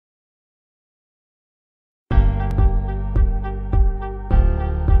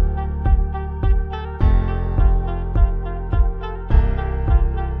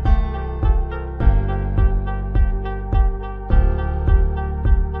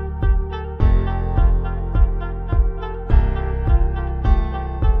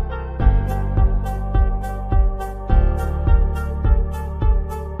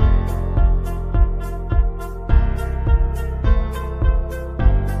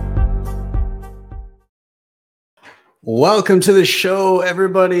Welcome to the show,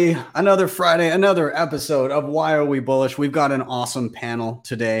 everybody. Another Friday, another episode of Why Are We Bullish? We've got an awesome panel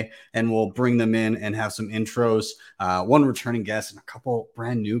today, and we'll bring them in and have some intros. One returning guest and a couple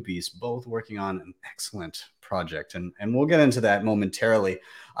brand newbies, both working on an excellent project, and we'll get into that momentarily.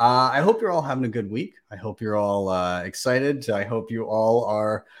 I hope you're all having a good week. I hope you're all excited. I hope you all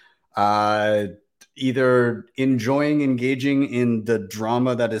are either enjoying engaging in the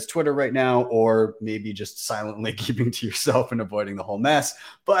drama that is Twitter right now, or maybe just silently keeping to yourself and avoiding the whole mess.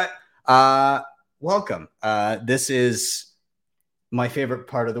 But welcome. This is my favorite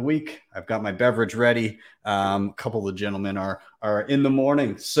part of the week. I've got my beverage ready. A couple of the gentlemen are in the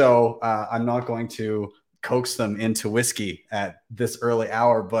morning, so I'm not going to coax them into whiskey at this early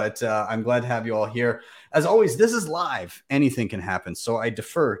hour, but I'm glad to have you all here. As always, this is live. Anything can happen, so I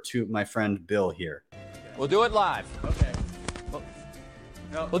defer to my friend Bill here. We'll do it live. Okay.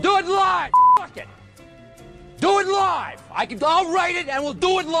 We'll do it live. Fuck it. Do it live. I'll write it and we'll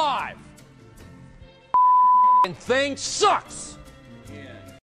do it live. And thing sucks.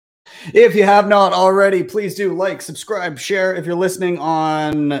 If you have not already, please do like, subscribe, share. If you're listening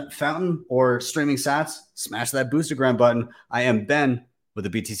on Fountain or streaming sats, smash that boostergram button. I am Ben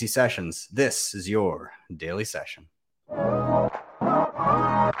with the BTC Sessions. This is your daily session.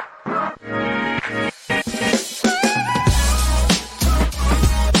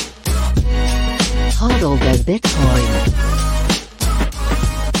 Hodl the Bitcoin.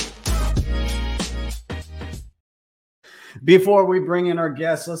 Before we bring in our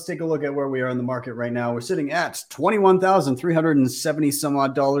guests, let's take a look at where we are in the market right now. We're sitting at $21,370 some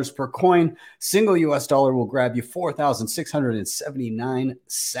odd dollars per coin. Single US dollar will grab you 4,679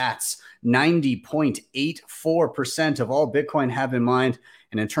 sats. 90.84% of all Bitcoin have in mind.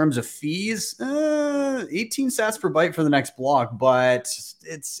 And in terms of fees, 18 sats per byte for the next block, but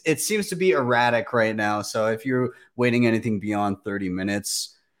it seems to be erratic right now. So if you're waiting anything beyond 30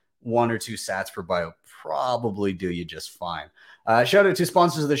 minutes, 1 or 2 sats per byte will probably do you just fine. Shout out to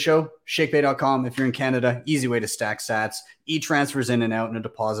sponsors of the show, ShakePay.com. If you're in Canada, easy way to stack sats. E-transfers in and out in a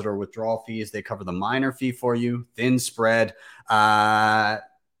deposit or withdrawal fees. They cover the miner fee for you, thin spread.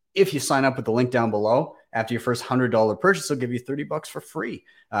 If you sign up with the link down below, after your first $100 purchase, they'll give you $30 for free.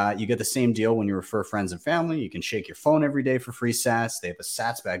 You get the same deal when you refer friends and family. You can shake your phone every day for free sats. They have a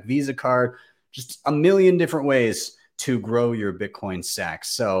SatsBack Visa card. Just a million different ways to grow your Bitcoin stack.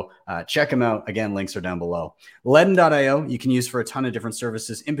 So check them out. Again, links are down below. Ledn.io you can use for a ton of different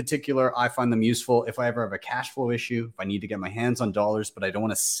services. In particular, I find them useful if I ever have a cash flow issue, if I need to get my hands on dollars, but I don't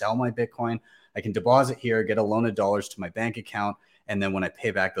want to sell my Bitcoin. I can deposit here, get a loan of dollars to my bank account, and then when I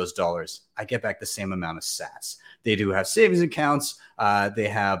pay back those dollars, I get back the same amount of sats. They do have savings accounts. They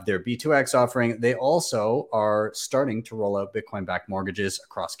have their B2X offering. They also are starting to roll out Bitcoin-backed mortgages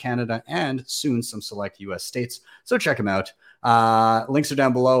across Canada and soon some select US states. So check them out. Links are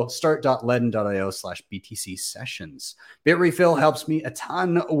down below. Start.ledn.io/BTC sessions. BitRefill helps me a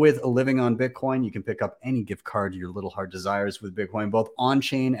ton with living on Bitcoin. You can pick up any gift card your little heart desires with Bitcoin, both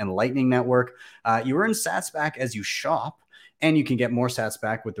on-chain and Lightning Network. You earn sats back as you shop, and you can get more sats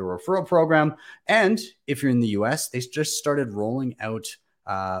back with the referral program. And if you're in the US, they just started rolling out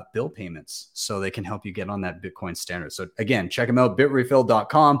bill payments so they can help you get on that Bitcoin standard. So again, check them out,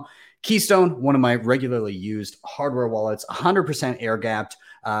 bitrefill.com. Keystone, one of my regularly used hardware wallets, 100% air gapped.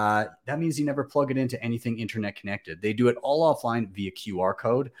 That means you never plug it into anything internet connected. They do it all offline via QR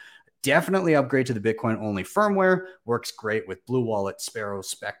code. Definitely upgrade to the Bitcoin-only firmware. Works great with Blue Wallet, Sparrow,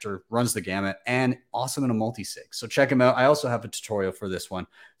 Spectre, runs the gamut, and awesome in a multi-sig. So check them out. I also have a tutorial for this one,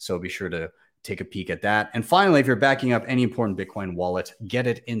 so be sure to take a peek at that. And finally, if you're backing up any important Bitcoin wallet, get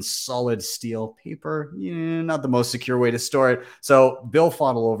it in solid steel paper. Not the most secure way to store it. So Bill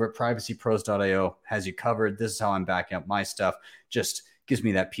Fodl over at privacypros.io has you covered. This is how I'm backing up my stuff. Just gives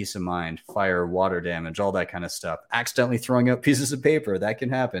me that peace of mind, fire, water damage, all that kind of stuff. Accidentally throwing out pieces of paper, that can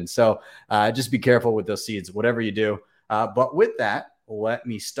happen. So just be careful with those seeds, whatever you do. But with that, let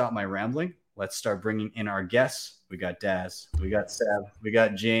me stop my rambling. Let's start bringing in our guests. We got Daz, we got Seb, we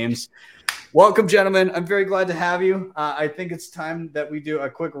got James. Welcome, gentlemen. I'm very glad to have you. I think it's time that we do a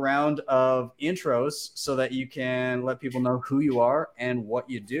quick round of intros so that you can let people know who you are and what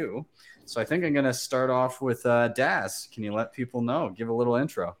you do. So I think I'm going to start off with Daz. Can you let people know? Give a little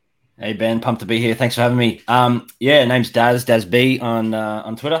intro. Hey, Ben. Pumped to be here. Thanks for having me. Name's Daz B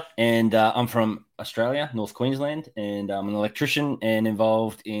on Twitter. And I'm from Australia, North Queensland. And I'm an electrician and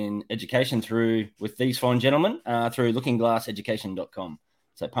involved in education with these fine gentlemen through lookingglasseducation.com.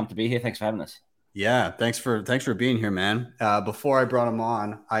 So pumped to be here. Thanks for having us. Yeah, thanks for being here, man. Before I brought him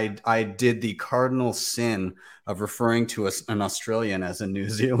on, I did the cardinal sin of referring to an Australian as a New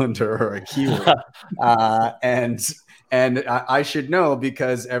Zealander or a Kiwi, and And I should know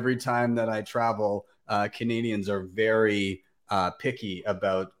because every time that I travel, Canadians are very picky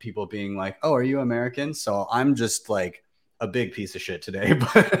about people being like, "Oh, are you American?" So I'm just like a big piece of shit today.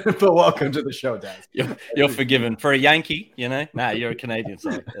 But welcome to the show, Daz. You're forgiven. For a Yankee, nah, you're a Canadian,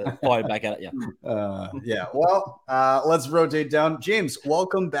 so fire back at you. Yeah. Well, let's rotate down. James,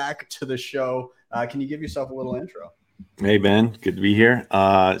 welcome back to the show. Can you give yourself a little intro? Hey, Ben. Good to be here.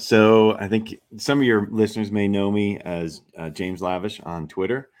 So I think some of your listeners may know me as James Lavish on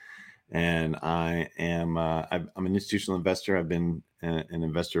Twitter. And I'm an institutional investor. I've been an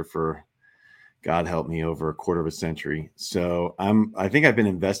investor for, God help me, over a quarter of a century. So I think I've been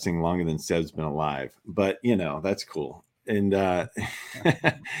investing longer than Seb's been alive, but that's cool. And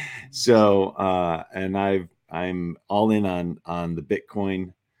I'm all in on the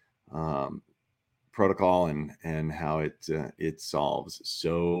Bitcoin protocol and how it solves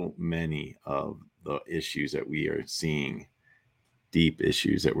so many of the issues that we are seeing, deep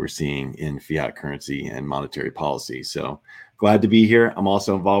issues that we're seeing in fiat currency and monetary policy. So glad to be here. I'm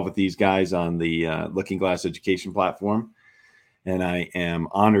also involved with these guys on the Looking Glass education platform. And I am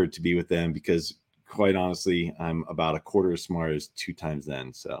honored to be with them because, quite honestly, I'm about a quarter as smart as 2 times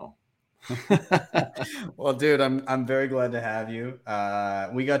then. So, well, dude, I'm very glad to have you.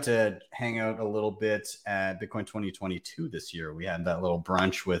 We got to hang out a little bit at Bitcoin 2022 this year. We had that little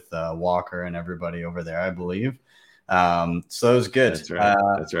brunch with Walker and everybody over there, I believe. So it was good. That's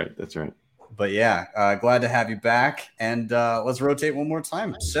right. That's right. But yeah, glad to have you back. And let's rotate one more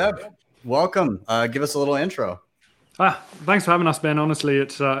time. Seb, welcome. Give us a little intro. Thanks for having us, Ben. Honestly,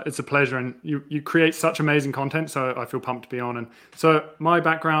 it's a pleasure, and you create such amazing content, so I feel pumped to be on. And so my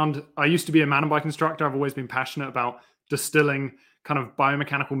background, I used to be a mountain bike instructor. I've always been passionate about distilling kind of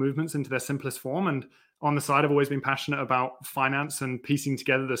biomechanical movements into their simplest form. And on the side, I've always been passionate about finance and piecing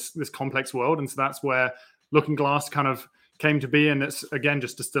together this complex world. And so that's where Looking Glass kind of came to be. And it's, again,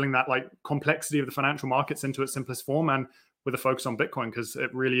 just distilling that like complexity of the financial markets into its simplest form, and with a focus on Bitcoin, because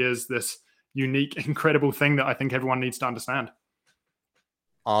it really is this unique, incredible thing that I think everyone needs to understand.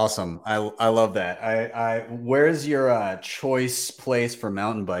 Awesome. I love that. Where's your choice place for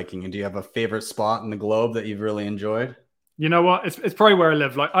mountain biking? And do you have a favorite spot in the globe that you've really enjoyed? You know what? It's probably where I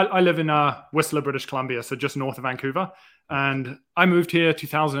live. Like I live in Whistler, British Columbia, so just north of Vancouver. And I moved here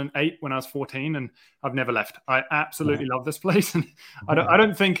 2008 when I was 14, and I've never left. I absolutely love this place. And I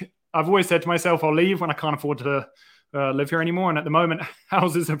don't think, I've always said to myself, I'll leave when I can't afford to live here anymore. And at the moment,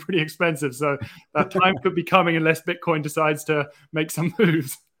 houses are pretty expensive. So that time could be coming unless Bitcoin decides to make some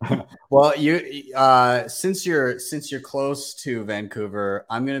moves. Well, since you're close to Vancouver,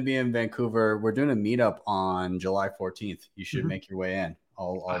 I'm going to be in Vancouver. We're doing a meetup on July 14th. You should make your way in.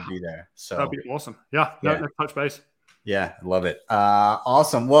 I'll be there. So that'd be awesome. Yeah. Let's touch base. Yeah, love it.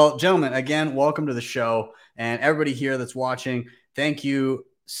 Awesome. Well, gentlemen, again, welcome to the show, and everybody here that's watching, thank you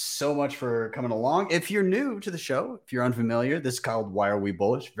so much for coming along. If you're new to the show, if you're unfamiliar, this is called Why Are We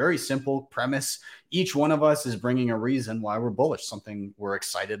Bullish? Very simple premise. Each one of us is bringing a reason why we're bullish, something we're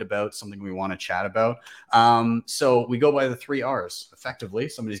excited about, something we want to chat about. So we go by the 3 R's. Effectively,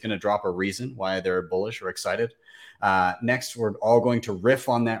 somebody's going to drop a reason why they're bullish or excited. Next, we're all going to riff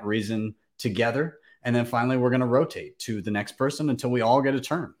on that reason together. And then finally, we're going to rotate to the next person until we all get a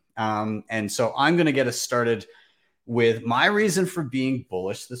turn. And so I'm going to get us started with my reason for being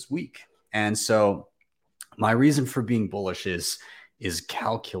bullish this week. And so my reason for being bullish is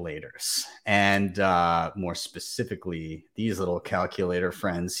calculators, and more specifically, these little calculator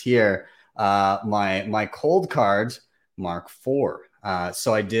friends here. My cold card Mark IV.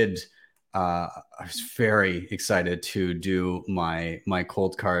 So I was very excited to do my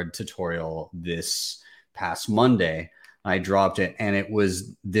cold card tutorial this past Monday. I dropped it, and it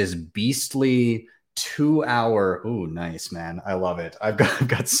was this beastly 2-hour. Ooh, nice, man. I love it. I've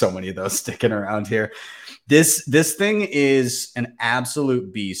got so many of those sticking around here. This thing is an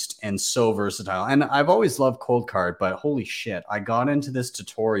absolute beast and so versatile. And I've always loved cold card, but holy shit, I got into this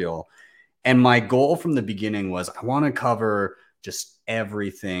tutorial, and my goal from the beginning was I want to cover just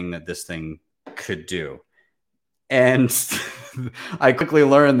everything that this thing could do. And I quickly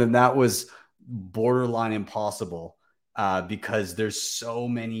learned that was borderline impossible because there's so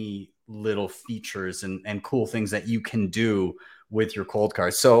many little features and cool things that you can do with your cold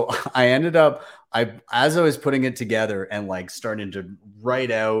card. So I ended up, as I was putting it together and like starting to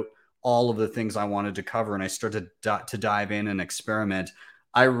write out all of the things I wanted to cover, and I started to dive in and experiment,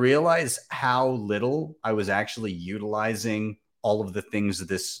 I realized how little I was actually utilizing all of the things that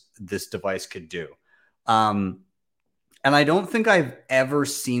this device could do. And I don't think I've ever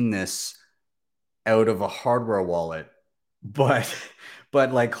seen this out of a hardware wallet, but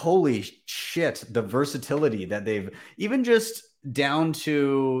but like, holy shit, the versatility that they've even just down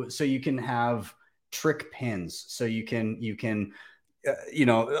to, so you can have trick pins. So you can,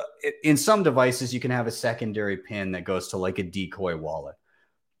 in some devices, you can have a secondary pin that goes to like a decoy wallet.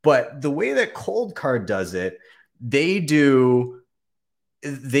 But the way that Coldcard does it, they do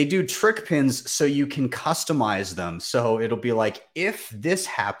trick pins so you can customize them. So it'll be like, if this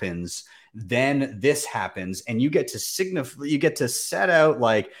happens, then this happens. And you get to set out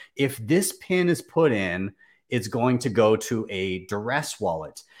like, if this pin is put in, it's going to go to a duress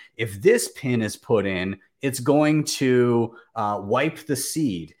wallet. If this pin is put in, it's going to wipe the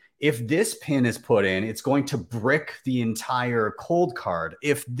seed. If this pin is put in, it's going to brick the entire Coldcard.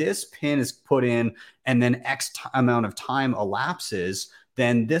 If this pin is put in and then X amount of time elapses,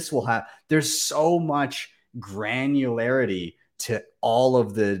 then this will have, there's so much granularity to all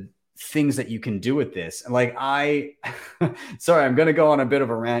of the things that you can do with this. And like, sorry, I'm going to go on a bit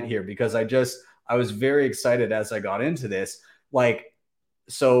of a rant here because I was very excited as I got into this. Like,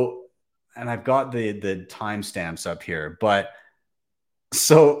 so, and I've got the timestamps up here, but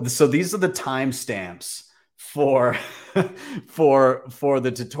so these are the timestamps for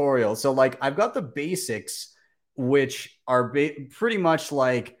the tutorial. So like, I've got the basics, which are pretty much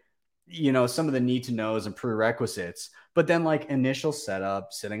like, some of the need to knows and prerequisites, but then like initial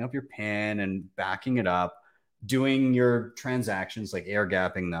setup, setting up your pin and backing it up, doing your transactions, like air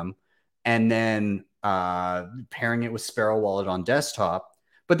gapping them, and then pairing it with Sparrow Wallet on desktop.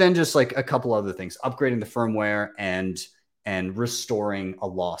 But then just like a couple other things, upgrading the firmware and restoring a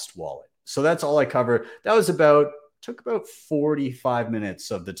lost wallet. So that's all I covered. That was took about 45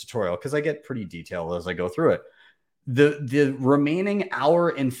 minutes of the tutorial because I get pretty detailed as I go through it. The remaining hour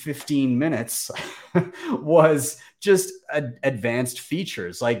and 15 minutes was just advanced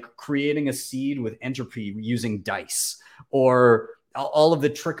features like creating a seed with entropy using dice, or all of the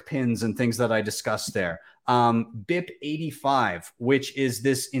trick pins and things that I discussed there. BIP85, which is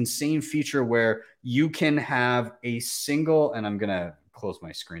this insane feature where you can have a single, and I'm going to close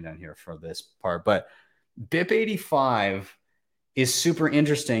my screen down here for this part, but BIP85 is super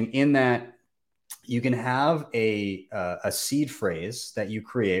interesting in that you can have a seed phrase that you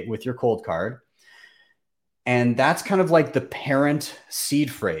create with your Coldcard, and that's kind of like the parent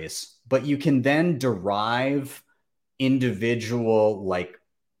seed phrase, but you can then derive individual, like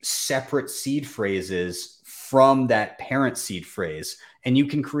separate seed phrases from that parent seed phrase, and you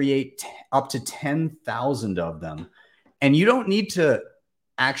can create up to 10,000 of them, and you don't need to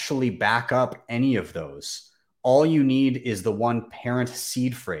actually back up any of those. All you need is the one parent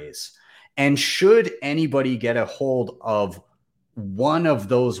seed phrase. And should anybody get a hold of one of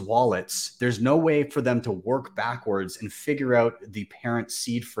those wallets, there's no way for them to work backwards and figure out the parent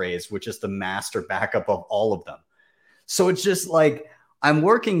seed phrase, which is the master backup of all of them. So it's just like, I'm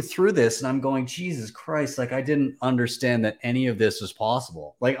working through this and I'm going, Jesus Christ, like I didn't understand that any of this was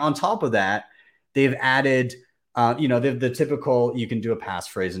possible. Like on top of that, they've added, they've the typical, you can do a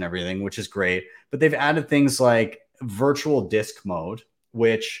passphrase and everything, which is great, but they've added things like virtual disk mode,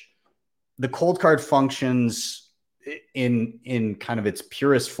 which the Coldcard functions in kind of its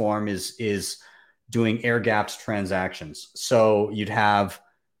purest form is doing air gapped transactions. So you'd have,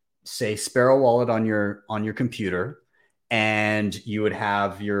 say, Sparrow Wallet on your computer, and you would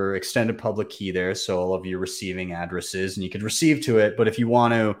have your extended public key there. So all of your receiving addresses, and you could receive to it. But if you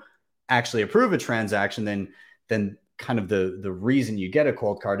want to actually approve a transaction, then kind of the reason you get a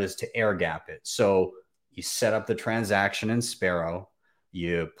Coldcard is to air gap it. So you set up the transaction in Sparrow,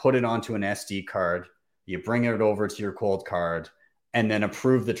 you put it onto an SD card, you bring it over to your Coldcard, and then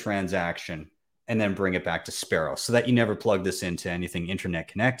approve the transaction, and then bring it back to Sparrow so that you never plug this into anything internet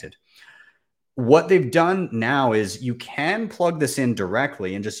connected. What they've done now is you can plug this in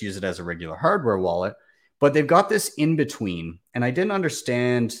directly and just use it as a regular hardware wallet, but they've got this in between, and I didn't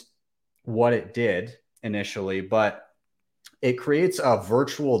understand what it did initially, but it creates a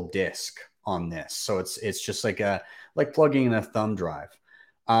virtual disk on this. So it's just like plugging in a thumb drive.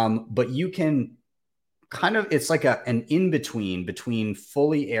 But you can kind of, it's like an in-between between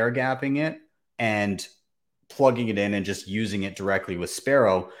fully air gapping it and plugging it in and just using it directly with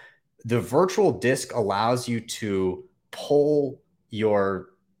Sparrow. The virtual disk allows you to pull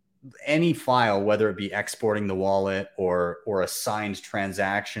any file, whether it be exporting the wallet or a signed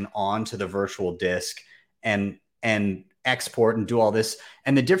transaction, onto the virtual disk and export and do all this.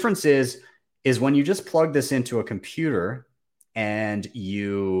 And the difference is when you just plug this into a computer and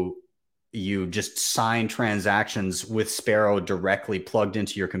you just sign transactions with Sparrow directly plugged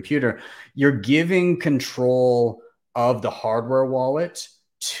into your computer, you're giving control of the hardware wallet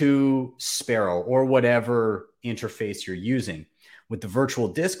to Sparrow or whatever interface you're using. With the virtual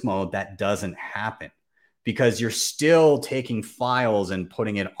disk mode, that doesn't happen because you're still taking files and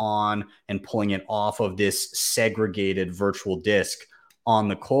putting it on and pulling it off of this segregated virtual disk on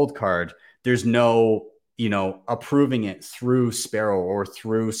the cold card. There's no, approving it through Sparrow or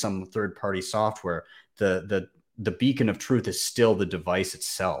through some third-party software. The beacon of truth is still the device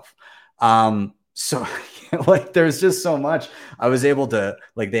itself. So like, there's just so much. I was able to,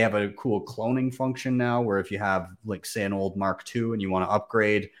 like, they have a cool cloning function now where if you have, like, say an old Mark II and you want to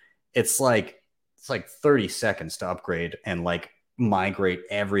upgrade, it's like 30 seconds to upgrade and like migrate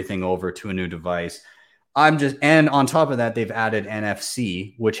everything over to a new device. And on top of that, they've added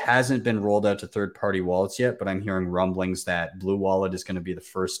NFC, which hasn't been rolled out to third-party wallets yet, but I'm hearing rumblings that Blue Wallet is going to be the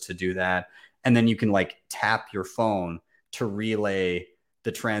first to do that. And then you can like tap your phone to relay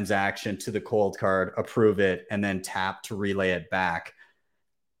the transaction to the cold card, approve it, and then tap to relay it back.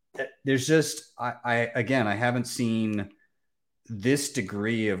 There's just, I haven't seen this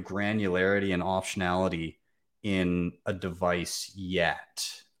degree of granularity and optionality in a device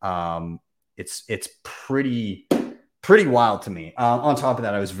yet. It's pretty wild to me. On top of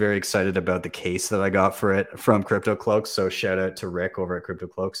that, I was very excited about the case that I got for it from Crypto Cloaks. So shout out to Rick over at Crypto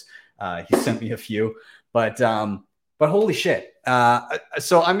Cloaks. He sent me a few, but holy shit.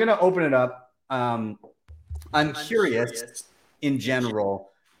 So I'm going to open it up. I'm curious in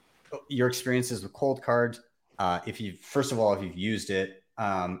general, your experiences with cold card. If you've used it,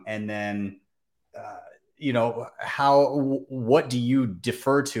 and then, what do you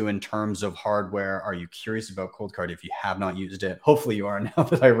defer to in terms of hardware? Are you curious about cold card if you have not used it? Hopefully you are now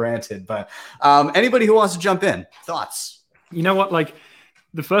that I ranted, but anybody who wants to jump in, thoughts? You know what, like,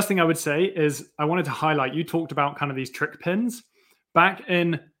 the first thing I would say is I wanted to highlight, you talked about kind of these trick pins. Back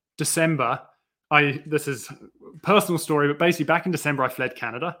in December, this is a personal story, but basically back in December, I fled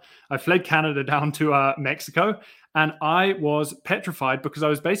Canada. I fled Canada down to Mexico, and I was petrified because I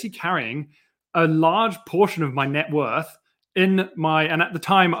was basically carrying a large portion of my net worth and at the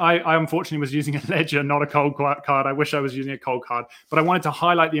time, I unfortunately was using a ledger, not a cold card. I wish I was using a cold card, but I wanted to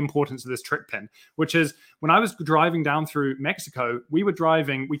highlight the importance of this trick pin, which is when I was driving down through Mexico, we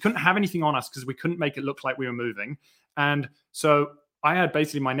couldn't have anything on us because we couldn't make it look like we were moving. And so I had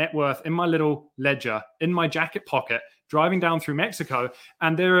basically my net worth in my little ledger in my jacket pocket, driving down through Mexico.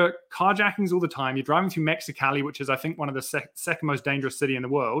 And there are carjackings all the time. You're driving through Mexicali, which is, I think, one of the second most dangerous city in the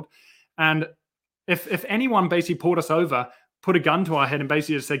world. And if anyone basically pulled us over, put a gun to our head and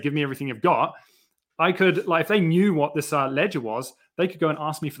basically just said, give me everything you've got, I could, like, if they knew what this ledger was, they could go and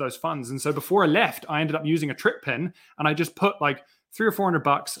ask me for those funds. And so before I left, I ended up using a trick pin, and I just put like $300 or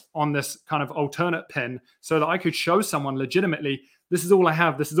 $400 on this kind of alternate pin so that I could show someone legitimately, this is all I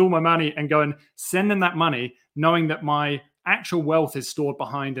have, this is all my money, and go and send them that money, knowing that my actual wealth is stored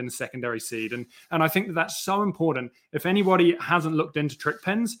behind in a secondary seed. And I think that that's so important. If anybody hasn't looked into trick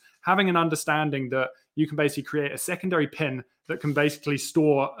pins, having an understanding that you can basically create a secondary pin that can basically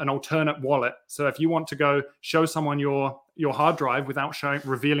store an alternate wallet. So if you want to go show someone your hard drive without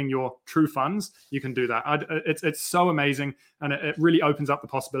revealing your true funds, you can do that. It's so amazing, and it really opens up the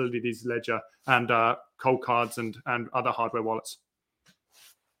possibility of these ledger and cold cards and other hardware wallets.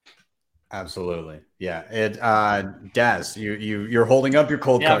 Absolutely, yeah. Daz, you're holding up your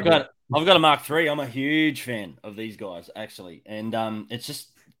cold card. I've got a Mark III. I'm a huge fan of these guys, actually, and it's just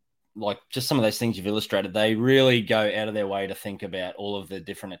some of those things you've illustrated. They really go out of their way to think about all of the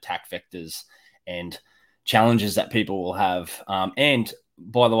different attack vectors and challenges that people will have. And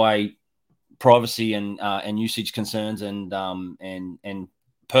by the way, privacy and usage concerns and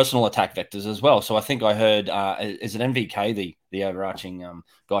personal attack vectors as well. So I think I heard, is it MVK, the overarching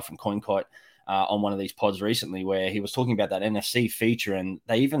guy from CoinKite, on one of these pods recently, where he was talking about that NFC feature, and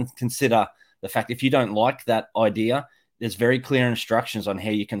they even consider the fact if you don't like that idea, there's very clear instructions on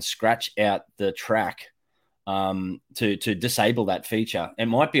how you can scratch out the track to disable that feature. It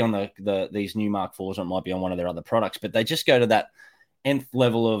might be on these new Mark IVs, or it might be on one of their other products, but they just go to that nth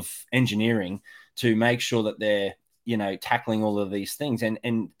level of engineering to make sure that they're, tackling all of these things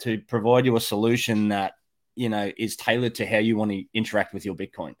and to provide you a solution that, is tailored to how you want to interact with your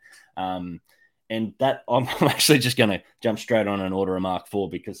Bitcoin. And that I'm actually just going to jump straight on and order a Mark IV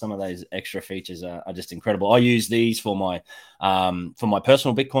because some of those extra features are just incredible. I use these for my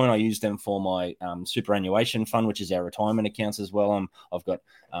personal Bitcoin. I use them for my superannuation fund, which is our retirement accounts as well. I've got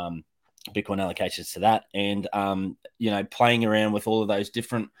Bitcoin allocations to that, and playing around with all of those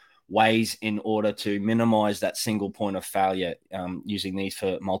different ways in order to minimize that single point of failure, using these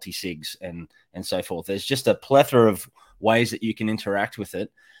for multi-sigs and so forth. There's just a plethora of ways that you can interact with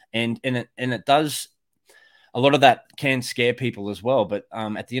it. And it does, a lot of that can scare people as well. But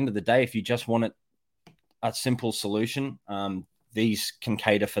at the end of the day, if you just want a simple solution, these can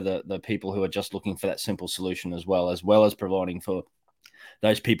cater for the people who are just looking for that simple solution as well as providing for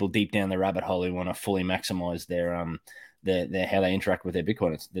those people deep down the rabbit hole who want to fully maximize their how they interact with their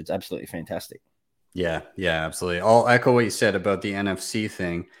Bitcoin. It's absolutely fantastic. Yeah, absolutely. I'll echo what you said about the NFC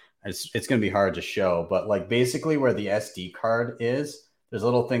thing. It's going to be hard to show, but like basically where the SD card is, there's a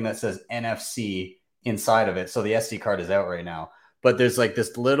little thing that says NFC inside of it. So the SD card is out right now, but there's like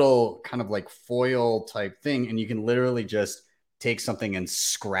this little kind of like foil type thing, and you can literally just take something and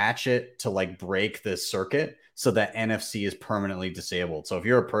scratch it to like break the circuit so that NFC is permanently disabled. So if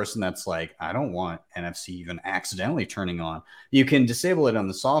you're a person that's like, I don't want NFC even accidentally turning on, you can disable it on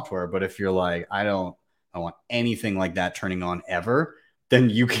the software. But if you're like, I don't want anything like that turning on ever,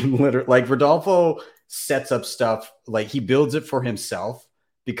 then you can literally, like Rodolfo sets up stuff, like he builds it for himself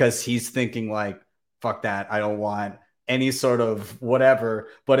because he's thinking like, fuck that, I don't want any sort of whatever,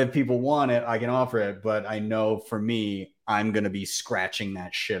 but if people want it, I can offer it. But I know for me, I'm going to be scratching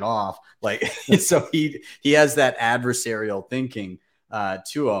that shit off. Like, so he has that adversarial thinking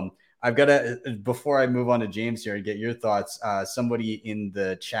to him. I've got to, before I move on to James here and get your thoughts, somebody in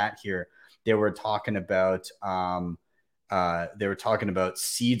the chat here, they were talking about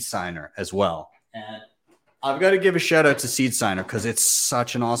Seed Signer as well. And I've got to give a shout out to Seed Signer because it's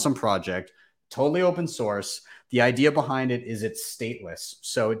such an awesome project, totally open source. The idea behind it is it's stateless,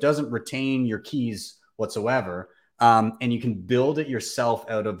 so it doesn't retain your keys whatsoever, and you can build it yourself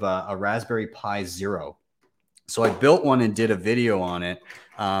out of a Raspberry Pi Zero. So I built one and did a video on it,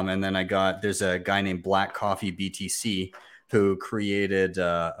 and then there's a guy named Black Coffee BTC who created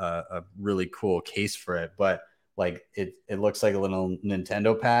a really cool case for it, but like it looks like a little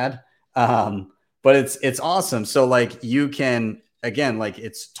Nintendo pad, but it's awesome. So like you can, again, like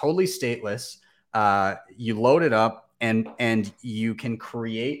it's totally stateless. You load it up and you can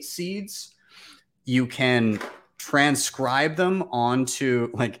create seeds. You can transcribe them onto,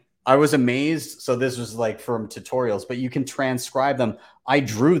 like, I was amazed. So this was like from tutorials, but you can transcribe them. I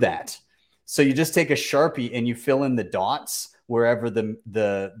drew that. So you just take a Sharpie and you fill in the dots wherever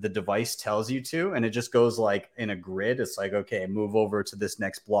the device tells you to, and it just goes like in a grid. It's like, okay, move over to this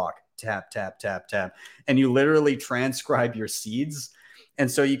next block, tap, tap, tap, tap. And you literally transcribe your seeds. And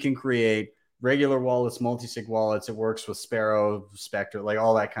so you can create regular wallets, multi-sig wallets. It works with Sparrow, Spectre, like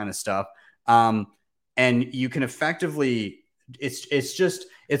all that kind of stuff. And you can effectively,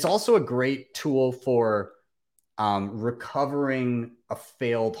 it's also a great tool for recovering a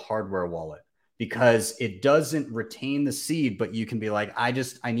failed hardware wallet, because it doesn't retain the seed, but you can be like,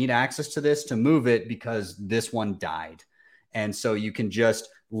 I need access to this to move it because this one died. And so you can just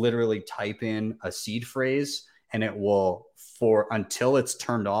literally type in a seed phrase and it will, until it's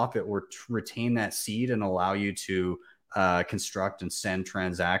turned off, it will retain that seed and allow you to construct and send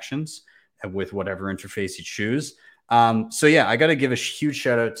transactions with whatever interface you choose. So yeah, I got to give a huge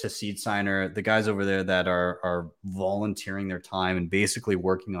shout out to Seed Signer, the guys over there that are volunteering their time and basically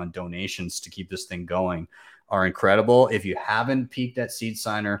working on donations to keep this thing going are incredible. If you haven't peeked at Seed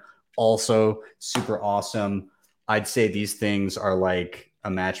Signer, also super awesome. I'd say these things are like a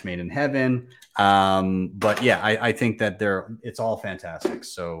match made in heaven. But yeah, I think that it's all fantastic.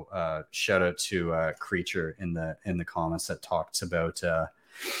 So shout out to Creature in the comments that talked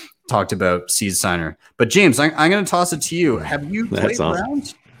about Seed Signer. But James, I'm going to toss it to you. Have you played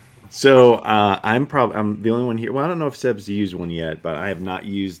around? So I'm the only one here. Well, I don't know if Seb's used one yet, but I have not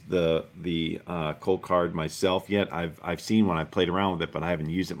used the Cold Card myself yet. I've seen one, I've played around with it, but I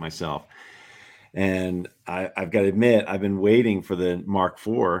haven't used it myself. And I've got to admit, I've been waiting for the Mark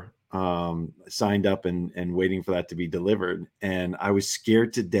IV, signed up and waiting for that to be delivered. And I was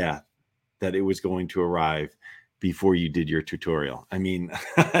scared to death that it was going to arrive before you did your tutorial. I mean,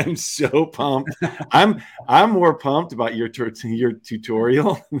 I'm so pumped. I'm more pumped about your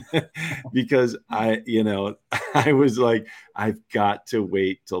tutorial because I was like, I've got to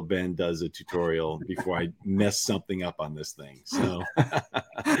wait till Ben does a tutorial before I mess something up on this thing. So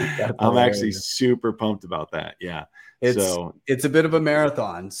I'm actually super pumped about that. Yeah. It's a bit of a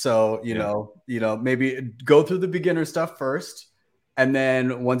marathon. So, you know, maybe go through the beginner stuff first. And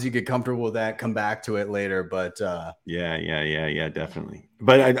then once you get comfortable with that, come back to it later. But yeah, definitely.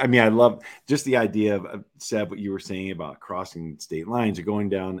 But I mean, I love just the idea of Seb, what you were saying about crossing state lines or going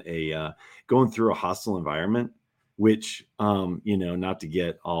through a hostile environment, which not to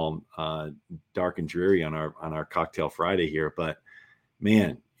get all dark and dreary on our Cocktail Friday here, but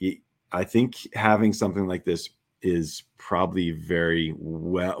man, I think having something like this is probably very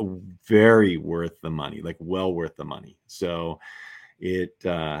worth the money, like well worth the money. So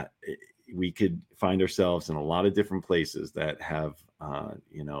we could find ourselves in a lot of different places that have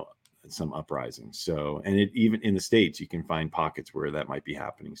some uprising. So, and it even in the States, you can find pockets where that might be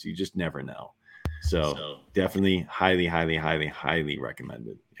happening. So you just never know. So definitely highly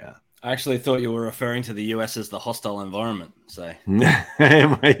recommended. Yeah. I actually thought you were referring to the US as the hostile environment. So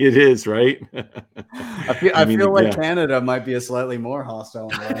it is, right? I feel like Canada might be a slightly more hostile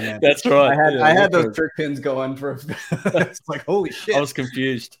environment. That's right. I had those trick pins going for. It's like, holy shit! I was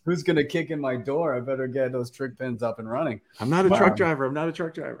confused. Who's gonna kick in my door? I better get those trick pins up and running. I'm not a truck driver.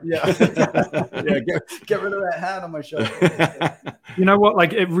 Yeah, yeah. Get rid of that hat on my shoulder. You know what?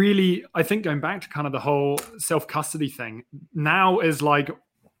 Like, it really. I think going back to kind of the whole self-custody thing now is like,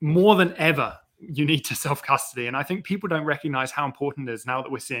 more than ever, you need to self-custody. And I think people don't recognize how important it is now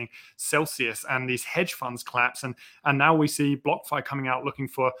that we're seeing Celsius and these hedge funds collapse. And now we see BlockFi coming out looking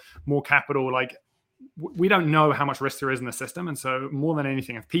for more capital. Like, we don't know how much risk there is in the system. And so more than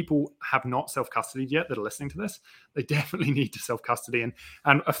anything, if people have not self-custodied yet that are listening to this, they definitely need to self-custody.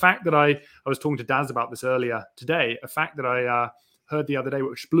 And a fact that I was talking to Daz about this earlier today, a fact that I heard the other day,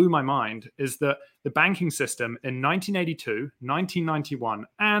 which blew my mind, is that the banking system in 1982, 1991,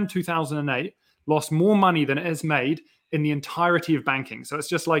 and 2008 lost more money than it has made in the entirety of banking. So it's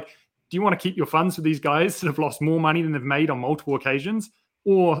just like, do you want to keep your funds for these guys that have lost more money than they've made on multiple occasions,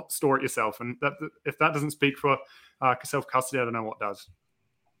 or store it yourself? And that, if that doesn't speak for self-custody, I don't know what does.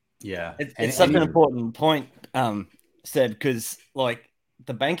 Yeah. It's such an important point, said, because like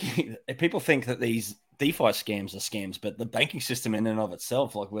the banking, people think that these DeFi scams are scams, but the banking system in and of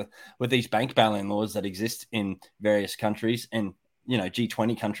itself, like with these bank bail-in laws that exist in various countries and, you know,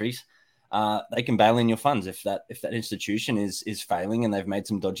 G20 countries, they can bail in your funds if that institution is failing and they've made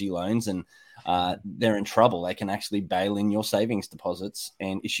some dodgy loans and they're in trouble. They can actually bail in your savings deposits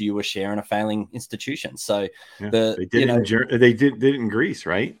and issue you a share in a failing institution. So they did it in Greece,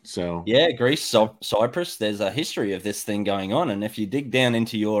 right? So yeah, Greece, Cyprus. There's a history of this thing going on, and if you dig down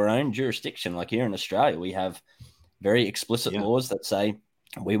into your own jurisdiction, like here in Australia, we have very explicit laws that say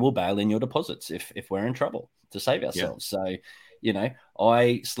we will bail in your deposits if we're in trouble to save ourselves. So, you know,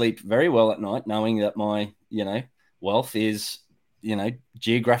 I sleep very well at night knowing that my, you know, wealth is, you know,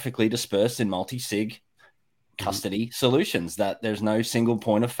 geographically dispersed in multi-sig custody solutions, that there's no single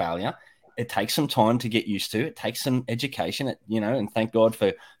point of failure. It takes some time to get used to. It takes some education, you know, and thank God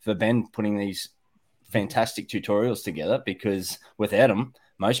for Ben putting these fantastic tutorials together, because without them,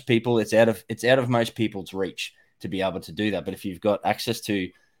 most people, it's out of most people's reach to be able to do that. But if you've got access to,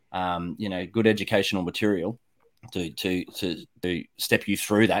 you know, good educational material to step you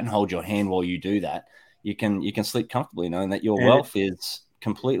through that and hold your hand while you do that, you can sleep comfortably knowing that your wealth is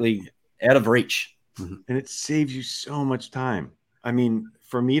completely out of reach. And it saves you so much time. I mean,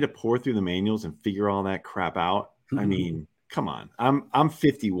 for me to pour through the manuals and figure all that crap out, I mean, come on. I'm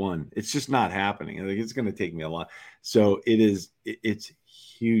 51. It's just not happening. I think it's going to take me a lot. So it's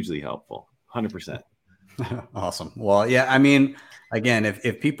hugely helpful. 100%. Awesome. Well, yeah, I mean, again,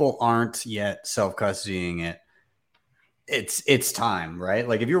 if people aren't yet self-custodying it, it's time, right?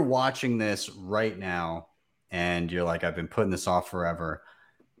 Like if you're watching this right now and you're like, I've been putting this off forever,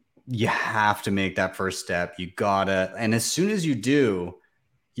 you have to make that first step. You gotta, and as soon as you do,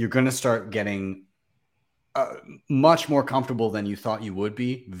 you're going to start getting much more comfortable than you thought you would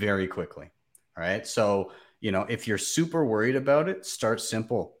be very quickly. All right. So, you know, if you're super worried about it, start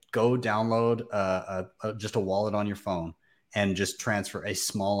simple. Go download just a wallet on your phone and just transfer a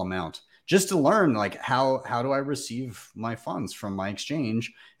small amount, just to learn, like, how do I receive my funds from my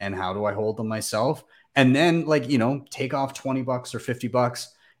exchange and how do I hold them myself? And then, like, you know, take off $20 or $50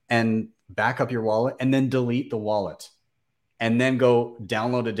 and back up your wallet and then delete the wallet and then go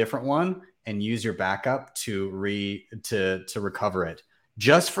download a different one and use your backup to recover it,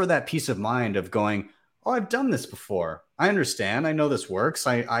 just for that peace of mind of going, oh, I've done this before. I understand. I know this works.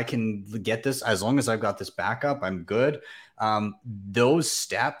 I can get this as long as I've got this backup. I'm good. Those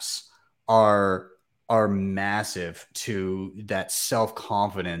steps are massive to that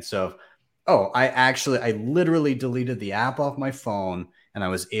self-confidence of, oh, I literally deleted the app off my phone and I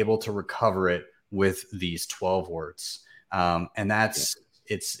was able to recover it with these 12 words. And that's,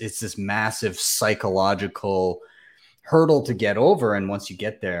 it's this massive psychological hurdle to get over. And once you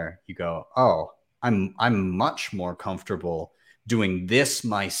get there, you go, oh, I'm much more comfortable doing this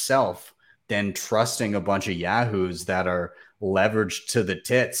myself than trusting a bunch of yahoos that are leveraged to the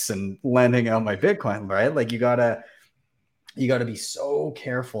tits and lending out my Bitcoin, right? Like you gotta be so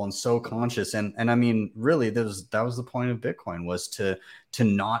careful and so conscious. And I mean, really, that was the point of Bitcoin, was to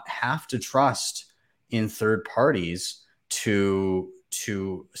not have to trust in third parties to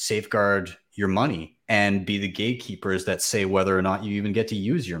safeguard your money and be the gatekeepers that say whether or not you even get to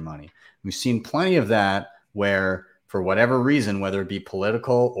use your money. We've seen plenty of that where for whatever reason, whether it be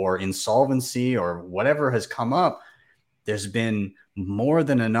political or insolvency or whatever has come up, there's been more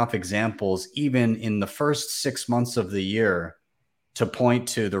than enough examples, even in the first 6 months of the year, to point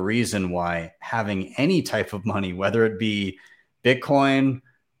to the reason why having any type of money, whether it be Bitcoin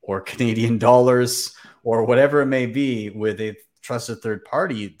or Canadian dollars or whatever it may be, with a trusted third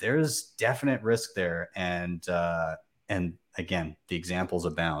party, there's definite risk there. And again, the examples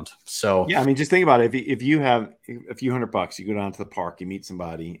abound. So yeah, I mean, just think about it. If you have a few $100, you go down to the park, you meet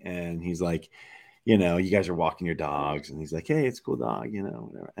somebody, and he's like, you know, you guys are walking your dogs, and he's like, hey, it's a cool dog, you know,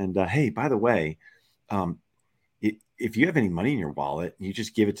 whatever. And hey, by the way, if you have any money in your wallet, you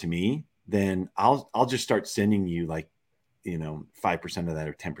just give it to me, then I'll just start sending you like, you know, 5% of that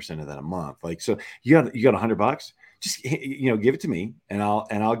or 10% of that a month. Like, so you got $100, just, you know, give it to me, and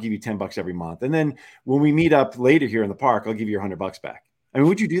I'll give you $10 every month. And then when we meet up later here in the park, I'll give you your $100 back. I mean,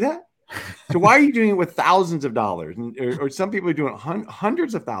 would you do that? So why are you doing it with thousands of dollars? Or some people are doing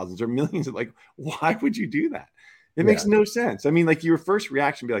hundreds of thousands or millions of, like, why would you do that? It makes no sense. I mean, like, your first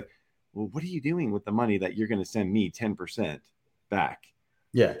reaction would be like, well, what are you doing with the money that you're going to send me 10% back?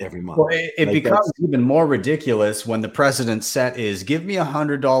 Yeah, every month. Well, it like becomes even more ridiculous when the precedent set is give me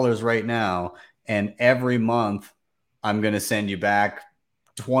 $100 right now, and every month I'm going to send you back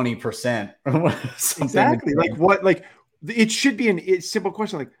 20%. Exactly. Like what? Like it should be a simple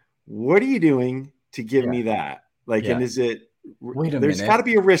question. Like, what are you doing to give me that? Like, and is it? Wait a minute. There's got to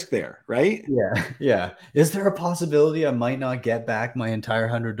be a risk there, right? Yeah, yeah. Is there a possibility I might not get back my entire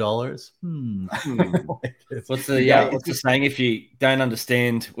 $100? What's the saying? If you don't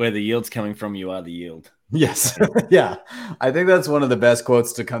understand where the yield's coming from, you are the yield. Yes, yeah. I think that's one of the best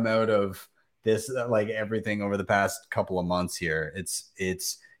quotes to come out of this, like everything over the past couple of months here.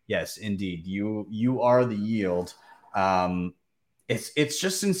 It's yes, indeed. You are the yield. It's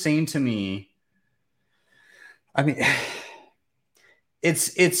just insane to me. I mean.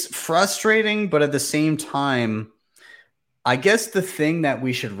 It's frustrating, but at the same time, I guess the thing that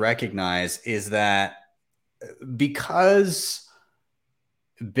we should recognize is that because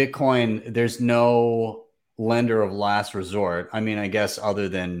Bitcoin, there's no lender of last resort. I mean, I guess other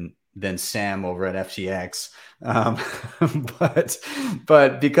than Sam over at FTX,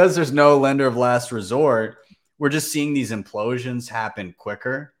 but because there's no lender of last resort, we're just seeing these implosions happen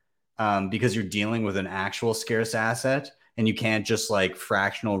quicker because you're dealing with an actual scarce asset. And you can't just like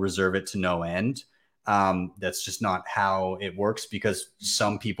fractional reserve it to no end. That's just not how it works, because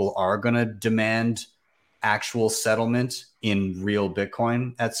some people are going to demand actual settlement in real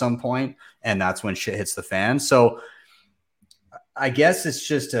Bitcoin at some point, and that's when shit hits the fan. So I guess it's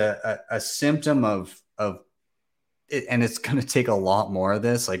just a symptom of it, and it's going to take a lot more of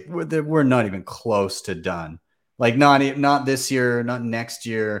this. Like we're not even close to done. Like not this year, not next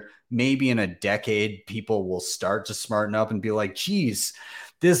year. Maybe in a decade, people will start to smarten up and be like, geez,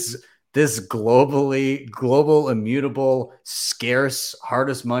 this global, immutable, scarce,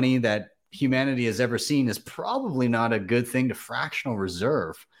 hardest money that humanity has ever seen is probably not a good thing to fractional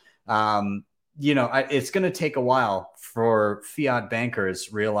reserve. It's going to take a while for fiat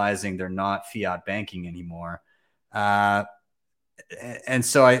bankers realizing they're not fiat banking anymore. And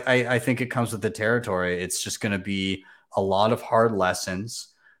so I think it comes with the territory. It's just going to be a lot of hard lessons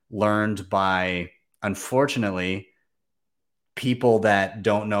learned by, unfortunately, people that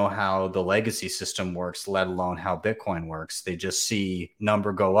don't know how the legacy system works, let alone how Bitcoin works. They just see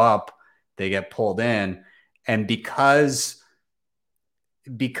number go up, they get pulled in. And because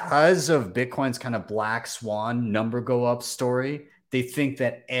of Bitcoin's kind of black swan number go up story, they think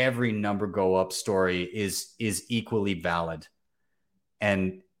that every number go up story is equally valid.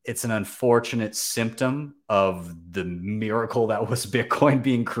 And it's an unfortunate symptom of the miracle that was Bitcoin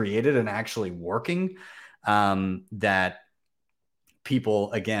being created and actually working, that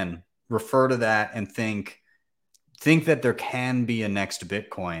people, again, refer to that and think that there can be a next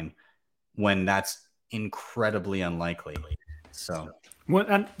Bitcoin when that's incredibly unlikely. So, well,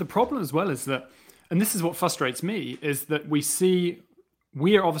 and the problem as well is that, and this is what frustrates me, is that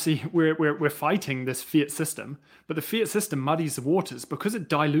we're fighting this fiat system, but the fiat system muddies the waters because it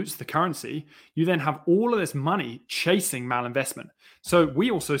dilutes the currency. You then have all of this money chasing malinvestment. So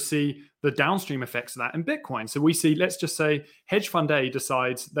we also see the downstream effects of that in Bitcoin. So we see, let's just say hedge fund A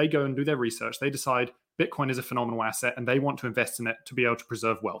decides, they go and do their research. They decide Bitcoin is a phenomenal asset and they want to invest in it to be able to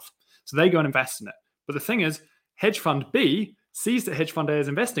preserve wealth. So they go and invest in it. But the thing is, hedge fund B sees that hedge fund A is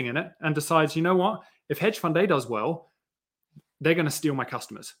investing in it and decides, you know what, if hedge fund A does well, they're going to steal my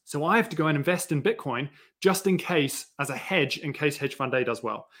customers. So I have to go and invest in Bitcoin just in case, as a hedge, in case hedge fund A does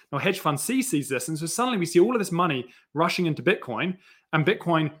well. Now, hedge fund C sees this. And so suddenly we see all of this money rushing into Bitcoin. and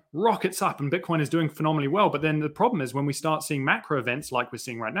Bitcoin rockets up, and Bitcoin is doing phenomenally well. But then the problem is when we start seeing macro events like we're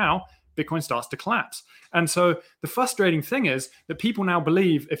seeing right now, Bitcoin starts to collapse. And so the frustrating thing is that people now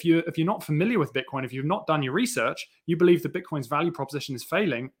believe, if you're not familiar with Bitcoin, if you've not done your research, you believe that Bitcoin's value proposition is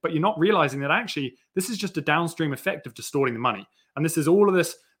failing, but you're not realizing that actually this is just a downstream effect of distorting the money. And this is all of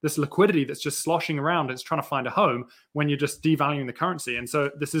this liquidity that's just sloshing around. It's trying to find a home when you're just devaluing the currency. And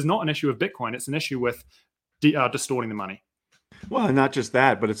so this is not an issue of Bitcoin. It's an issue with distorting the money. Well, and not just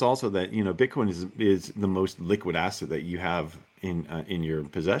that, but it's also that, Bitcoin is the most liquid asset that you have in your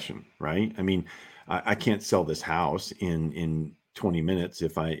possession, right? I mean, I can't sell this house in 20 minutes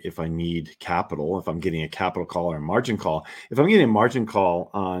if I need capital, if I'm getting a capital call or a margin call. If I'm getting a margin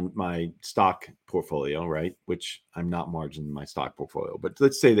call on my stock portfolio, right, which I'm not margining my stock portfolio, but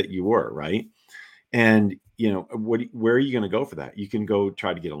let's say that you were, right? And, where are you going to go for that? You can go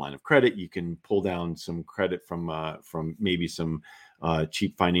try to get a line of credit. You can pull down some credit from maybe some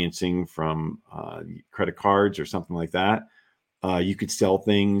cheap financing from credit cards or something like that. You could sell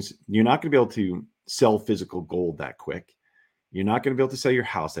things. You're not going to be able to sell physical gold that quick. You're not going to be able to sell your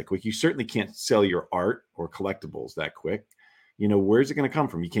house that quick. You certainly can't sell your art or collectibles that quick. Where's it going to come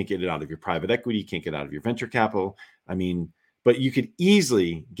from? You can't get it out of your private equity. You can't get it out of your venture capital. I mean, but you could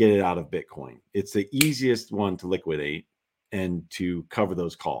easily get it out of Bitcoin. It's the easiest one to liquidate and to cover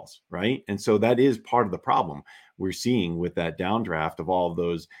those calls, right? And so that is part of the problem we're seeing with that downdraft of all of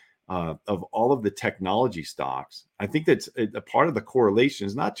those, of all of the technology stocks. I think that's a part of the correlation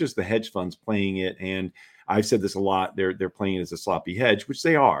is not just the hedge funds playing it. And I've said this a lot, they're playing it as a sloppy hedge, which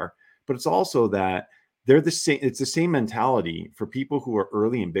they are, but it's also that they're the same. It's the same mentality for people who are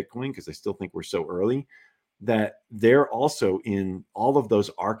early in Bitcoin, because I still think we're so early, that they're also in all of those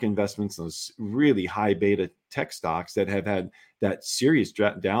ARK investments, those really high beta tech stocks that have had that serious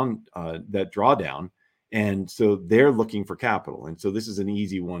drawdown. And so they're looking for capital. And so this is an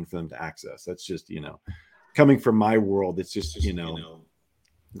easy one for them to access. That's just, coming from my world, it's just,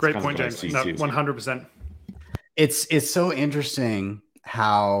 Great point, James. No, 100%. It's so interesting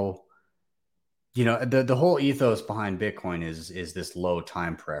how, the whole ethos behind Bitcoin is this low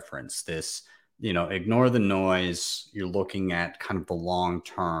time preference, this, ignore the noise. You're looking at kind of the long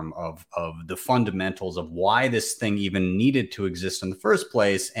term of the fundamentals of why this thing even needed to exist in the first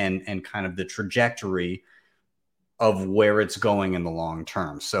place, and kind of the trajectory of where it's going in the long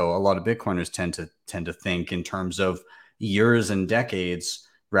term. So a lot of Bitcoiners tend to think in terms of years and decades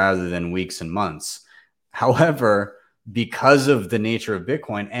rather than weeks and months. However, because of the nature of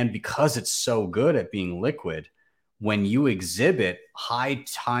Bitcoin and because it's so good at being liquid, when you exhibit high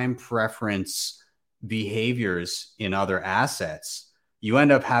time preference behaviors in other assets, you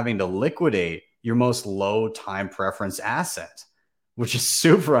end up having to liquidate your most low time preference asset, which is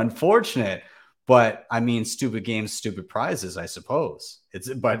super unfortunate. But I mean, stupid games, stupid prizes, I suppose. It's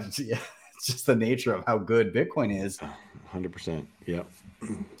just the nature of how good Bitcoin is. 100%. Yeah.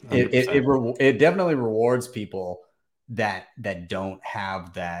 It definitely rewards people that don't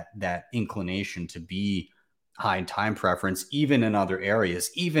have that inclination to be high time preference, even in other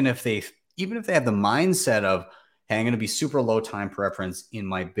areas, even if they have the mindset of, hey, I'm going to be super low time preference in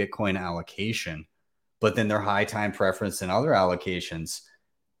my Bitcoin allocation, but then they're high time preference in other allocations.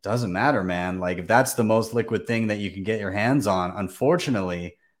 Doesn't matter, man. Like, if that's the most liquid thing that you can get your hands on,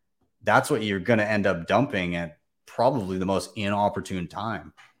 unfortunately, that's what you're going to end up dumping at probably the most inopportune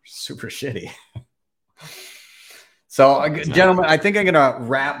time. Super shitty. So, gentlemen, I think I'm going to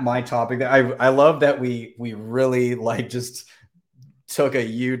wrap my topic. I love that we really just took a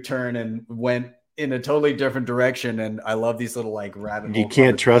U-turn and went in a totally different direction. And I love these little rabbit hole. You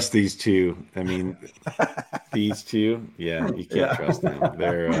can't trust these two. I mean, these two, yeah, you can't trust them.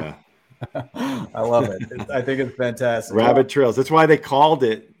 They're. I love it. I think it's fantastic. Rabbit trails. That's why they called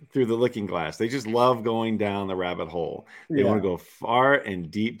it Through the Looking Glass. They just love going down the rabbit hole. They want to go far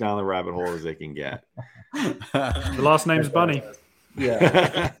and deep down the rabbit hole as they can get. The last name's Bunny.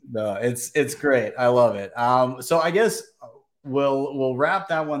 Yeah. No, it's great. I love it. So I guess we'll wrap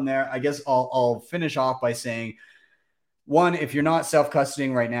that one there. I guess I'll finish off by saying, one, if you're not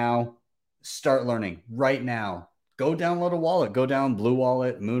self-custodying right now, start learning right now. Go download a wallet. Go down Blue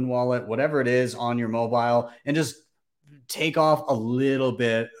Wallet, Moon Wallet, whatever it is on your mobile, and just take off a little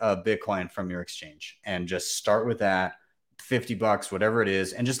bit of Bitcoin from your exchange and just start with that, $50, whatever it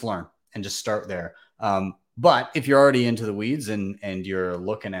is, and just learn and just start there. But if you're already into the weeds and you're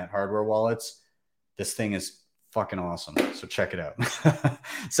looking at hardware wallets, this thing is fucking awesome. So check it out.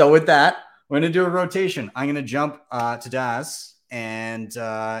 So with that, we're going to do a rotation. I'm going to jump to Daz, and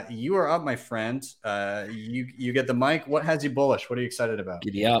you are up, my friend. You get the mic. What has you bullish? What are you excited about?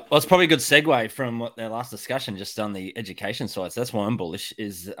 Giddy up. Well, it's probably a good segue from what their last discussion just on the education side. So that's why I'm bullish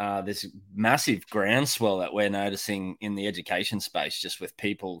is this massive groundswell that we're noticing in the education space, just with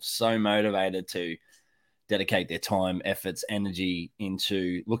people so motivated to dedicate their time, efforts, energy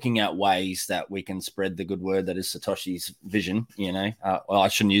into looking at ways that we can spread the good word that is Satoshi's vision. Well, I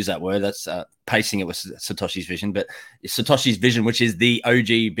shouldn't use that word. That's pacing it with Satoshi's vision, but it's Satoshi's vision, which is the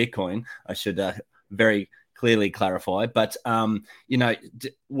OG Bitcoin. I should very clearly clarify. But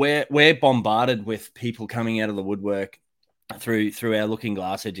we're bombarded with people coming out of the woodwork through our Looking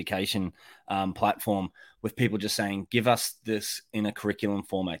Glass education platform, with people just saying, give us this in a curriculum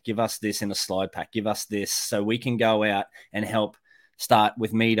format, give us this in a slide pack, give us this so we can go out and help start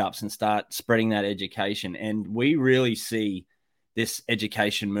with meetups and start spreading that education. And we really see this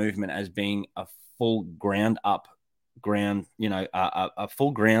education movement as being a full a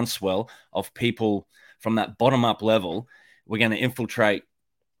full groundswell of people from that bottom up level. We're going to infiltrate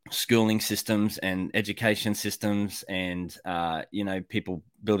schooling systems and education systems, and people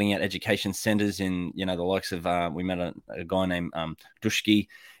building out education centers in the likes of we met a guy named Dushki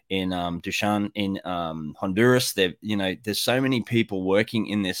in Dushan in Honduras. There's so many people working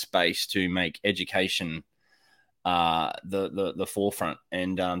in this space to make education the forefront,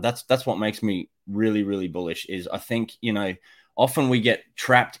 and that's what makes me really, really bullish. Is I think often we get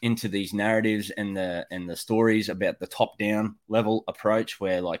trapped into these narratives and the stories about the top-down level approach,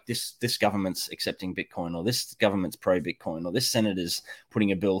 where like this government's accepting Bitcoin, or this government's pro-Bitcoin, or this senator's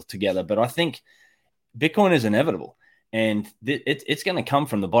putting a bill together. But I think Bitcoin is inevitable, and it's going to come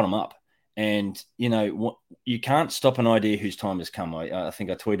from the bottom up. And you can't stop an idea whose time has come. I think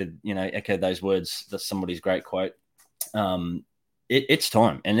I tweeted, echoed those words. That's somebody's great quote. It's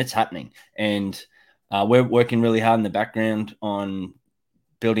time, and it's happening, and we're working really hard in the background on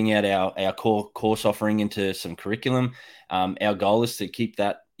building out our core course offering into some curriculum. Our goal is to keep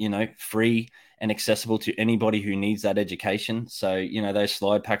that, free and accessible to anybody who needs that education. So, those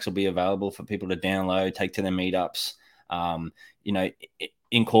slide packs will be available for people to download, take to their meetups,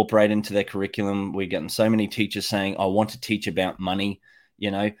 incorporate into their curriculum. We're getting so many teachers saying, I want to teach about money,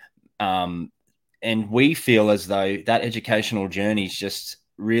 and we feel as though that educational journey is just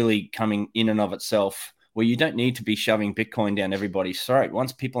really coming in and of itself, where you don't need to be shoving Bitcoin down everybody's throat.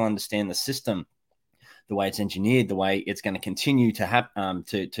 Once people understand the system, the way it's engineered, the way it's going to continue to happen,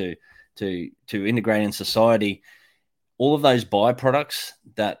 to integrate in society, all of those byproducts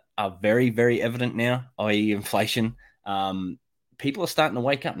that are very, very evident now, i.e. inflation, people are starting to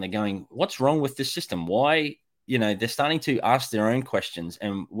wake up and they're going, what's wrong with this system? Why? They're starting to ask their own questions.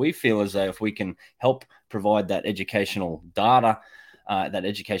 And we feel as though if we can help provide that educational data, that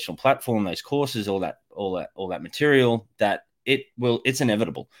educational platform, those courses, all that material, that it's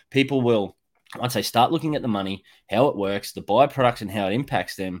inevitable. People will, once they start looking at the money, how it works, the byproducts and how it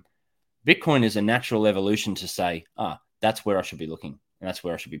impacts them, Bitcoin is a natural evolution to say, that's where I should be looking, and that's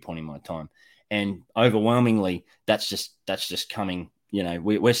where I should be pointing my time. And overwhelmingly, that's just coming.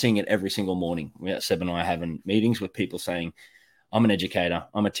 We're seeing it every single morning. Seb and I are having meetings with people saying, I'm an educator,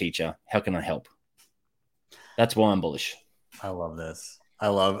 I'm a teacher, how can I help? That's why I'm bullish. I love this. I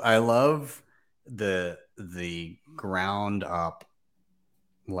love the ground up,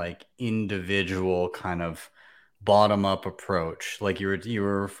 like individual kind of bottom up approach, like you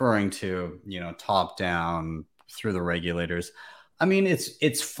were referring to, top down through the regulators. I mean,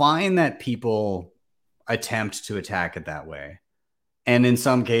 it's fine that people attempt to attack it that way, and in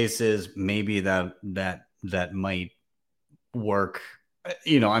some cases, maybe that might work.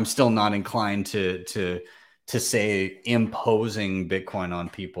 I'm still not inclined to say imposing Bitcoin on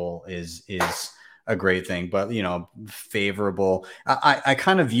people is a great thing, but favorable. I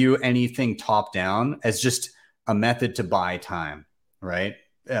kind of view anything top down as just a method to buy time, right?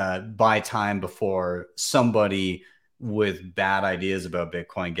 Buy time before somebody with bad ideas about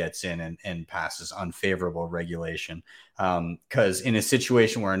Bitcoin gets in and passes unfavorable regulation. Because in a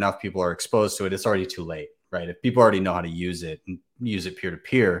situation where enough people are exposed to it, it's already too late, right? If people already know how to use it and use it peer to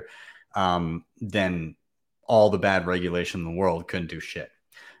peer, then all the bad regulation in the world couldn't do shit.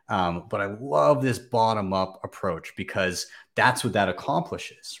 But I love this bottom up approach because that's what that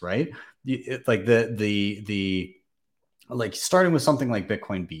accomplishes, right? Like like starting with something like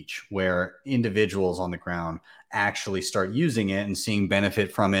Bitcoin Beach, where individuals on the ground actually start using it and seeing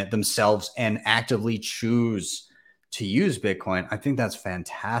benefit from it themselves and actively choose to use Bitcoin. I think that's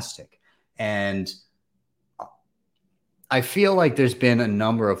fantastic. And I feel like there's been a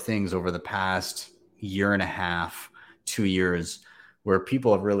number of things over the past year and a half, 2 years, where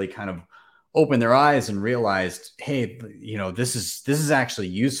people have really kind of opened their eyes and realized, hey, this is actually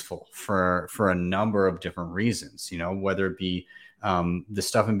useful for a number of different reasons. Whether it be the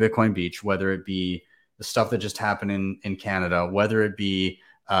stuff in Bitcoin Beach, whether it be the stuff that just happened in Canada, whether it be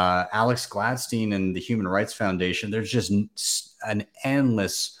Alex Gladstein and the Human Rights Foundation. There's just an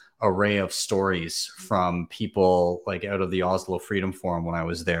endless array of stories from people like out of the Oslo Freedom Forum when I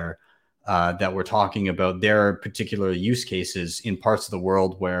was there that were talking about their particular use cases in parts of the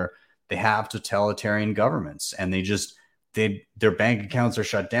world where they have totalitarian governments and their bank accounts are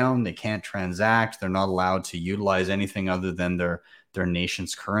shut down. They can't transact. They're not allowed to utilize anything other than their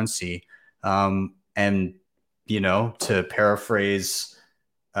nation's currency. And, to paraphrase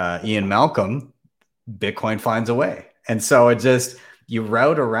Ian Malcolm, Bitcoin finds a way. And so you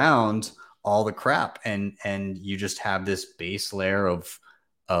route around all the crap and you just have this base layer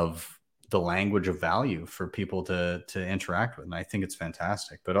of the language of value for people to interact with. And I think it's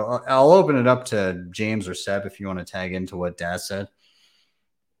fantastic, but I'll open it up to James or Seb if you want to tag into what Daz said.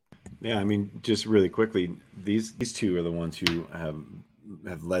 Yeah, I mean, just really quickly, these two are the ones who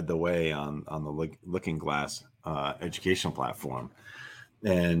have led the way on the Looking Glass educational platform,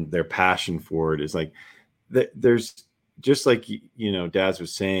 and their passion for it is like there's just like Daz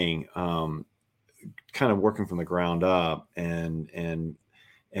was saying, kind of working from the ground up and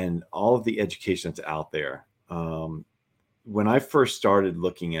all of the education that's out there. When I first started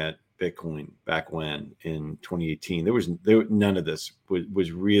looking at Bitcoin back when in 2018, none of this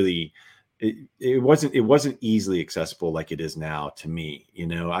was really, it wasn't easily accessible like it is now to me.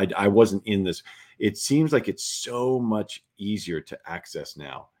 I wasn't in this. It seems like it's so much easier to access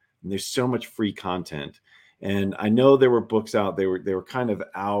now, and there's so much free content. And I know there were books out. They were kind of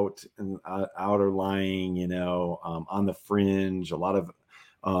out and outer lying, on the fringe. A lot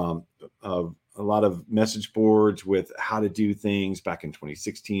of message boards with how to do things back in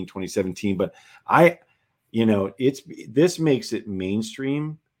 2016, 2017. But this makes it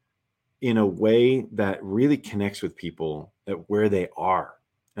mainstream in a way that really connects with people at where they are.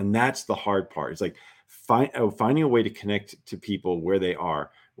 And that's the hard part. It's like finding a way to connect to people where they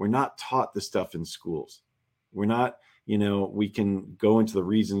are. We're not taught this stuff in schools. We're not, we can go into the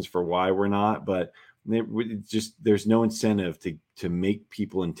reasons for why we're not, but there's no incentive to make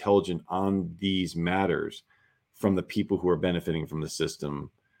people intelligent on these matters from the people who are benefiting from the system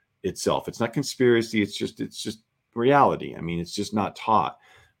itself. It's not conspiracy. It's just reality. I mean, it's just not taught.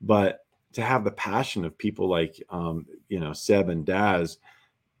 But to have the passion of people like, Seb and Daz,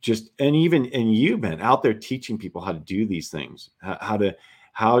 and you, Ben, out there teaching people how to do these things,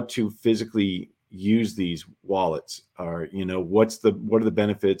 how to physically use these wallets, or what are the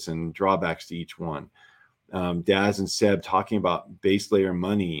benefits and drawbacks to each one. Daz and Seb talking about base layer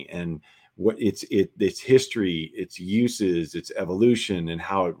money and what its history, its uses, its evolution, and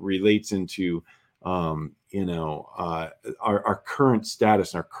how it relates into our current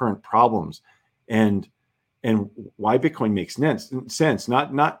status and our current problems, and why Bitcoin makes sense.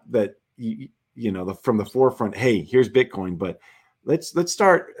 Not that from the forefront, hey, here's Bitcoin, but let's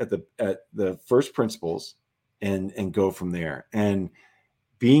start at the first principles and go from there. And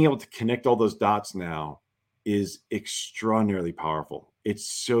being able to connect all those dots now is extraordinarily powerful. It's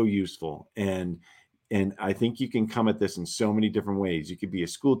so useful. And I think you can come at this in so many different ways. You could be a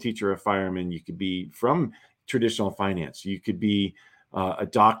school teacher, a fireman, you could be from traditional finance, you could be a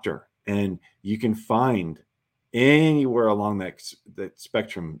doctor, and you can find anywhere along that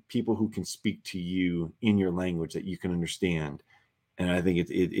spectrum people who can speak to you in your language that you can understand. And I think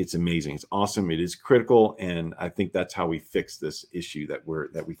it's amazing. It's awesome. It is critical. And I think that's how we fix this issue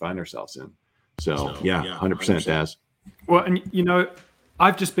that we find ourselves in. So yeah, 100%, Daz. Well, and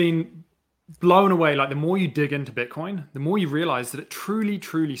I've just been blown away. Like, the more you dig into Bitcoin, the more you realize that it truly,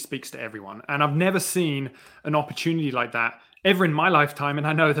 truly speaks to everyone. And I've never seen an opportunity like that ever in my lifetime. And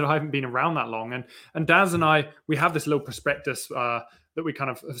I know that I haven't been around that long. And Daz and I, we have this little prospectus that we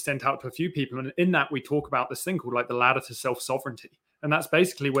kind of have sent out to a few people. And in that, we talk about this thing called like the ladder to self-sovereignty. And that's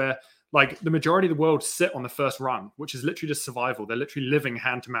basically where like the majority of the world sit on the first rung, which is literally just survival. They're literally living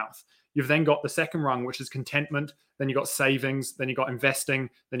hand to mouth. You've then got the second rung, which is contentment. Then you've got savings. Then you've got investing.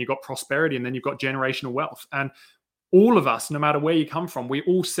 Then you've got prosperity. And then you've got generational wealth. And all of us, no matter where you come from, we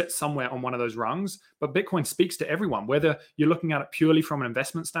all sit somewhere on one of those rungs. But Bitcoin speaks to everyone, whether you're looking at it purely from an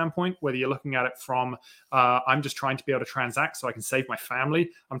investment standpoint, whether you're looking at it from, I'm just trying to be able to transact so I can save my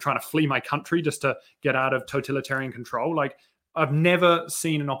family. I'm trying to flee my country just to get out of totalitarian control. Like, I've never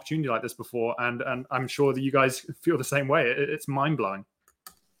seen an opportunity like this before. And I'm sure that you guys feel the same way. It's mind blowing.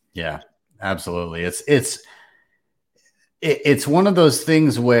 Yeah, absolutely. It's one of those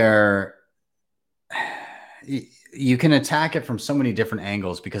things where you can attack it from so many different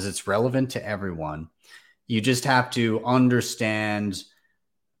angles because it's relevant to everyone. You just have to understand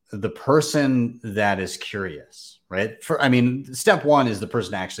the person that is curious, right? Step one is the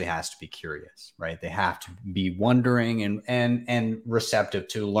person actually has to be curious, right? They have to be wondering and receptive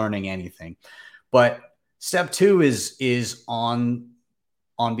to learning anything. But step two is on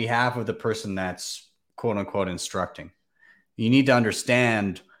behalf of the person that's quote unquote instructing. You need to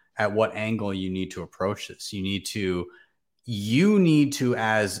understand at what angle you need to approach this. You need to,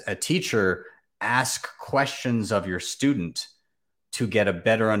 as a teacher, ask questions of your student to get a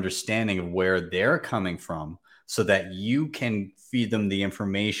better understanding of where they're coming from so that you can feed them the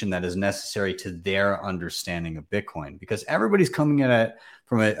information that is necessary to their understanding of Bitcoin, because everybody's coming at it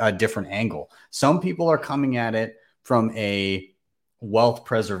from a different angle. Some people are coming at it from a wealth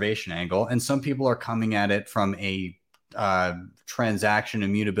preservation angle, and some people are coming at it from a transaction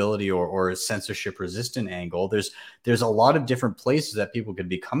immutability or censorship resistant angle. There's a lot of different places that people could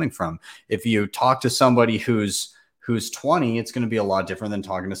be coming from. If you talk to somebody who's 20, it's going to be a lot different than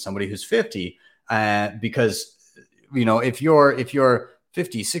talking to somebody who's 50, because if you're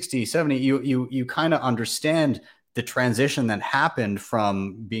 50, 60, 70, you kind of understand the transition that happened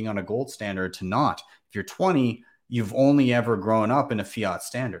from being on a gold standard to not. If you're 20, you've only ever grown up in a fiat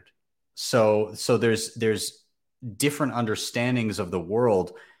standard. So there's different understandings of the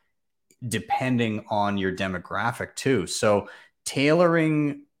world depending on your demographic too. So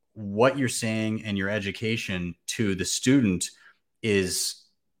tailoring what you're saying and your education to the student is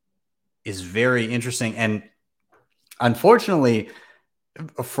very interesting. And unfortunately,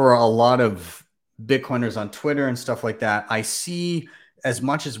 for a lot of Bitcoiners on Twitter and stuff like that, I see, as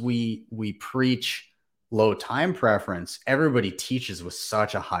much as we preach low time preference, everybody teaches with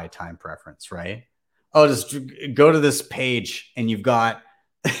such a high time preference, right? Oh, just go to this page and you've got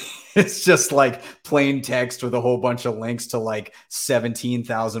it's just like plain text with a whole bunch of links to like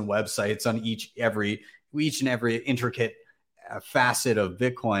 17,000 websites on each and every intricate facet of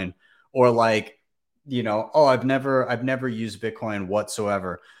Bitcoin. Or like, I've never used Bitcoin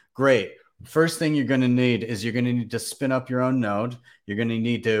whatsoever. Great. First thing you're going to need is you're going to need to spin up your own node. You're going to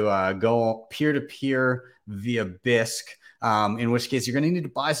need to go peer-to-peer via BISC. In which case you're going to need to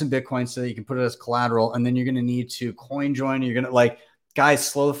buy some Bitcoin so that you can put it as collateral. And then you're going to need to coin join. You're going to guys,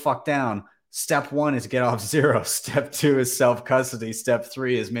 slow the fuck down. Step one is get off zero. Step two is self-custody. Step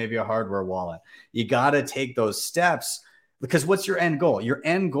three is maybe a hardware wallet. You got to take those steps, because what's your end goal? Your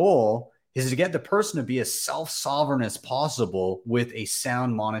end goal is to get the person to be as self-sovereign as possible with a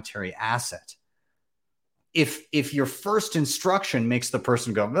sound monetary asset. If your first instruction makes the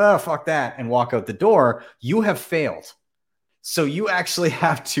person go, oh, fuck that, and walk out the door, you have failed. So you actually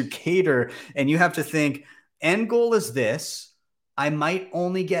have to cater, and you have to think, end goal is this. I might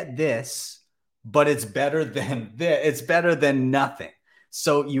only get this, but it's better than this. It's better than nothing.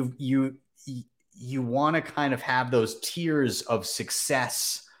 So you want to kind of have those tiers of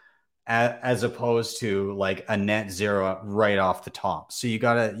success as opposed to like a net zero right off the top. So you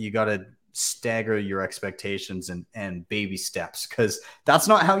gotta stagger your expectations and baby steps, because that's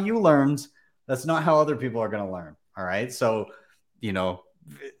not how you learned. That's not how other people are going to learn. All right. So,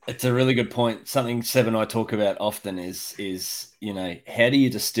 it's a really good point. Something Seb and I talk about often is how do you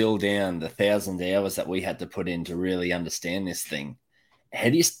distill down the 1,000 hours that we had to put in to really understand this thing? How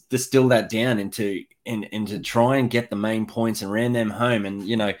do you distill that down into try and get the main points and ram them home? And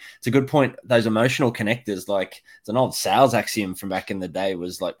it's a good point. Those emotional connectors, like it's an old sales axiom from back in the day,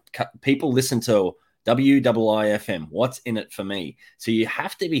 was like people listen to WIIFM. What's in it for me? So you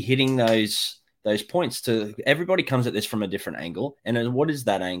have to be hitting those points. To everybody comes at this from a different angle, and what is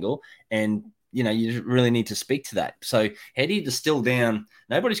that angle? And you really need to speak to that. So how do you distill down?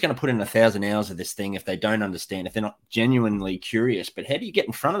 Nobody's going to put in 1,000 hours of this thing if they don't understand, if they're not genuinely curious. But how do you get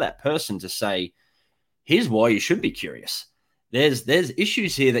in front of that person to say, here's why you should be curious? There's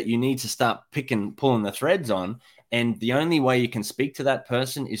issues here that you need to start pulling the threads on. And the only way you can speak to that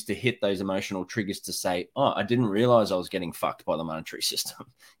person is to hit those emotional triggers to say, oh, I didn't realize I was getting fucked by the monetary system.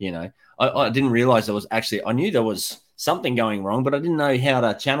 I didn't realize I knew there was something going wrong, but I didn't know how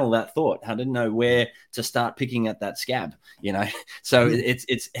to channel that thought. I didn't know where to start picking at that scab, So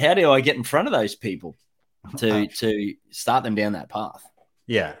it's how do I get in front of those people to start them down that path?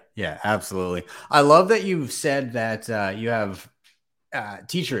 Yeah, absolutely. I love that you've said that you have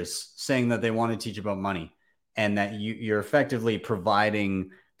teachers saying that they want to teach about money, and that you're effectively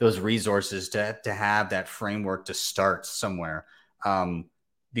providing those resources to have that framework to start somewhere.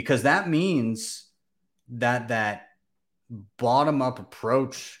 Because that means that bottom up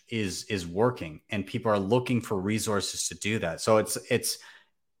approach is working, and people are looking for resources to do that. So it's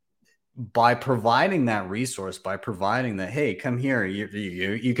by providing that resource, by providing that, hey, come here,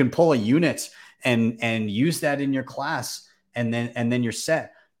 you can pull a unit and use that in your class, and then you're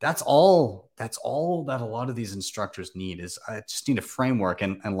set. That's all that a lot of these instructors need is I just need a framework.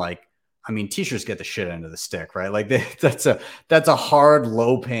 And like, I mean, teachers get the shit end of the stick, right? Like that's a hard,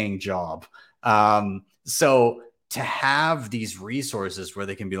 low paying job. So to have these resources where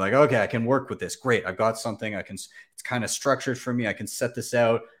they can be like, okay, I can work with this. Great. I've got something it's kind of structured for me. I can set this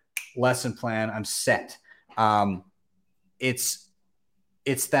out, lesson plan. I'm set. It's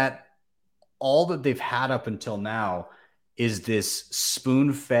that all that they've had up until now is this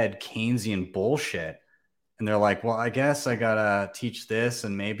spoon-fed Keynesian bullshit. And they're like, well, I guess I gotta teach this.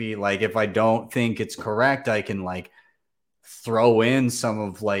 And maybe like, if I don't think it's correct, I can like throw in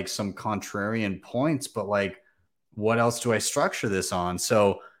some contrarian points, but like, what else do I structure this on?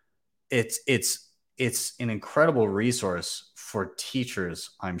 So it's an incredible resource for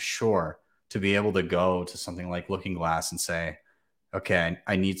teachers, I'm sure, to be able to go to something like Looking Glass and say, okay,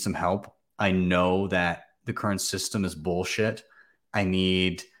 I need some help. I know that the current system is bullshit. I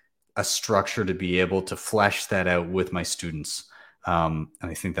need a structure to be able to flesh that out with my students. And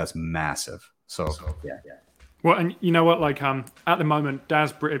I think that's massive. So yeah. Well, and you know what, like at the moment,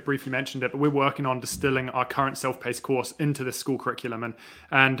 Daz briefly mentioned it, but we're working on distilling our current self-paced course into the school curriculum.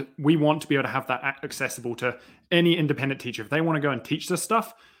 And we want to be able to have that accessible to any independent teacher. If they want to go and teach this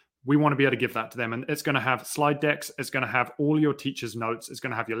stuff, we want to be able to give that to them. And it's going to have slide decks. It's going to have all your teachers' notes. It's going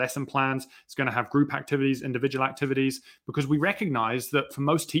to have your lesson plans. It's going to have group activities, individual activities, because we recognize that for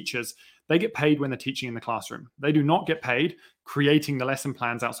most teachers, they get paid when they're teaching in the classroom. They do not get paid creating the lesson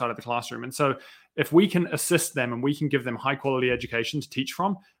plans outside of the classroom. And so if we can assist them and we can give them high quality education to teach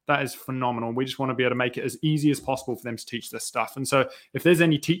from, that is phenomenal. We just want to be able to make it as easy as possible for them to teach this stuff. And so if there's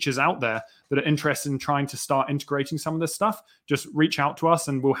any teachers out there that are interested in trying to start integrating some of this stuff, just reach out to us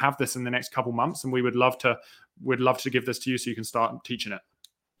and we'll have this in the next couple months. And we'd love to give this to you so you can start teaching it.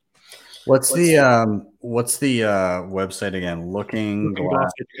 What's the website again?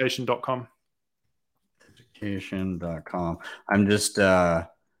 LookingGlassEducation.com. Education.com. I'm just going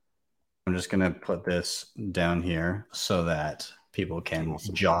to put this down here so that people can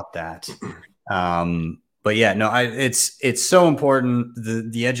jot that. But yeah, no, it's so important.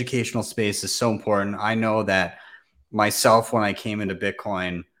 The educational space is so important. I know that myself, when I came into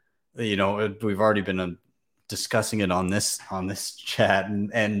Bitcoin, you know, we've already been discussing it on this chat,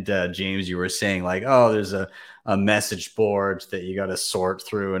 and James, you were saying like, oh, there's a message board that you got to sort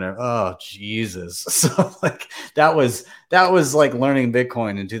through, and oh Jesus. So like that was like learning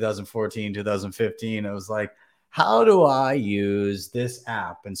Bitcoin in 2014, 2015. It was like, how do I use this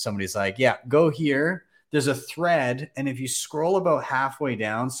app? And somebody's like, yeah, go here. There's a thread, and if you scroll about halfway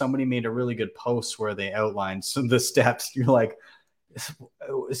down, somebody made a really good post where they outlined some of the steps. You're like,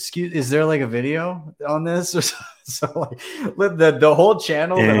 excuse, is there like a video on this? Or so like the whole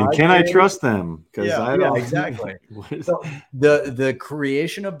channel. And can I trust them? Because I don't exactly. So the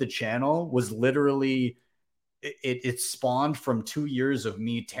creation of the channel was literally it spawned from 2 years of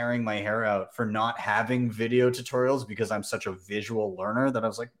me tearing my hair out for not having video tutorials, because I'm such a visual learner that I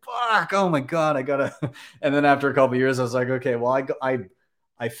was like, fuck, oh my God, I gotta. And then after a couple of years, I was like, okay, well, I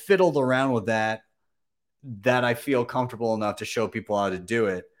fiddled around with that I feel comfortable enough to show people how to do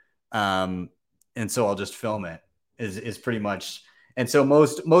it. And so I'll just film it is pretty much. And so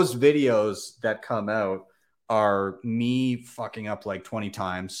most videos that come out are me fucking up like 20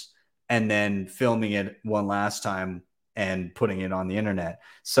 times and then filming it one last time and putting it on the internet.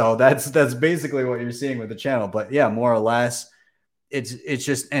 So that's basically what you're seeing with the channel. But yeah, more or less it's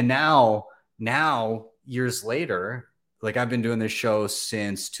just, and now years later, like I've been doing this show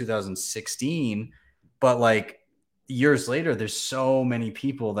since 2016, but like years later, there's so many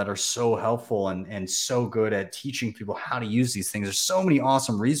people that are so helpful and so good at teaching people how to use these things. There's so many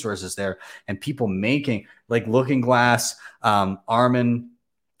awesome resources there, and people making like Looking Glass, Armin,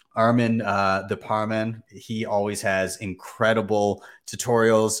 the Parman, he always has incredible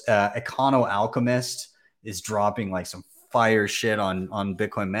tutorials. Econo Alchemist is dropping like some fire shit on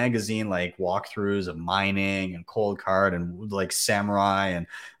Bitcoin Magazine, like walkthroughs of mining and cold card and like Samurai and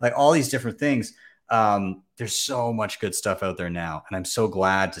like all these different things. There's so much good stuff out there now, and I'm so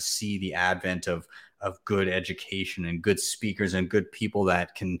glad to see the advent of good education and good speakers and good people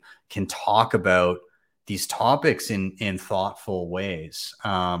that can talk about these topics in thoughtful ways.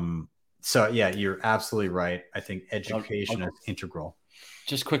 So yeah, you're absolutely right. I think education is integral.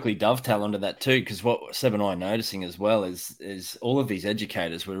 Just quickly dovetail onto that too, because what Seb and I are noticing as well is all of these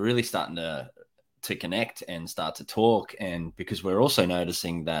educators, we're really starting to connect and start to talk, and because we're also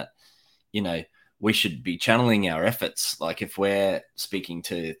noticing that, you know, we should be channeling our efforts. Like if we're speaking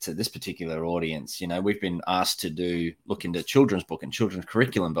to this particular audience, you know, we've been asked to look into children's book and children's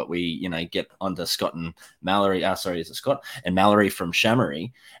curriculum, but we, you know, get onto Scott and Mallory. Is it Scott and Mallory from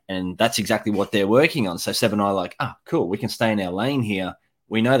Shamory? And that's exactly what they're working on. So Seb and I are like, cool, we can stay in our lane here.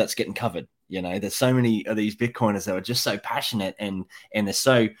 We know that's getting covered. You know, there's so many of these Bitcoiners that are just so passionate and they're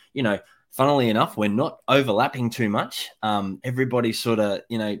so, you know, funnily enough, we're not overlapping too much. Everybody's sort of,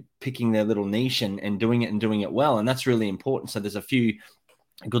 you know, picking their little niche and doing it well. And that's really important. So there's a few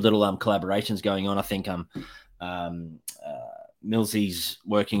good little collaborations going on. I think Millsy's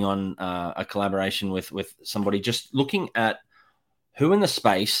working on a collaboration with somebody, just looking at who in the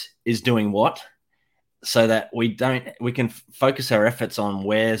space is doing what, so that we can focus our efforts on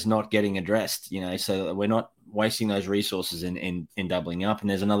where's not getting addressed, you know, so that we're not wasting those resources in doubling up. And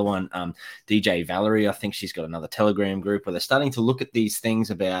there's another one, DJ Valerie, I think she's got another Telegram group where they're starting to look at these things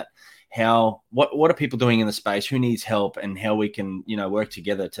about what are people doing in the space, who needs help, and how we can, you know, work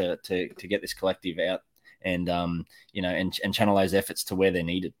together to get this collective out and, you know, and channel those efforts to where they're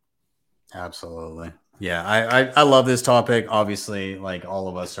needed. Absolutely. Yeah. I love this topic. Obviously, like all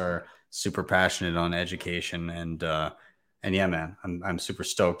of us are super passionate on education and yeah, man, I'm super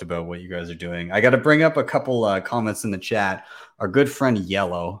stoked about what you guys are doing. I got to bring up a couple comments in the chat. Our good friend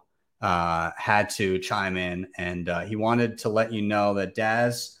Yellow had to chime in, and he wanted to let you know that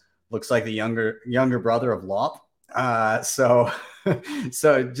Daz looks like the younger brother of Lop. So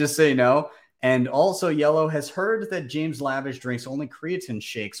just so you know. And also, Yellow has heard that James Lavish drinks only creatine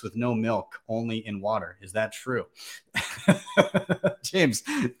shakes with no milk, only in water. Is that true? James,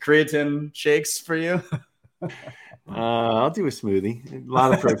 creatine shakes for you? I'll do a smoothie. A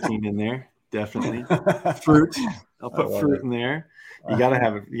lot of protein in there, definitely. Fruit. I'll put fruit in there. You gotta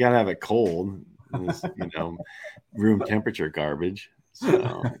have it cold. This, you know, room temperature garbage.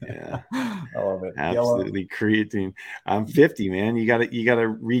 So yeah, I love it. Absolutely. Creatine. I'm 50, man. You gotta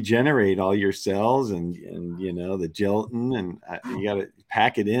regenerate all your cells and you know the gelatin, and you gotta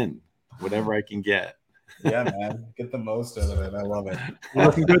pack it in whatever I can get. Yeah, man. Get the most out of it. I love it. You're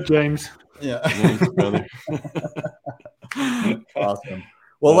looking good, James. Yeah. Thanks, brother. Awesome.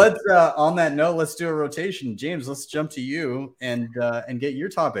 Well, let's on that note, let's do a rotation. James, let's jump to you and get your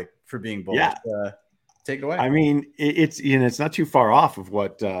topic for being bullish. Yeah. Take it away. I mean, it's it's not too far off of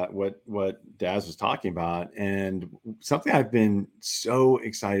what Daz was talking about, and something I've been so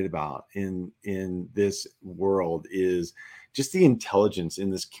excited about in this world is just the intelligence in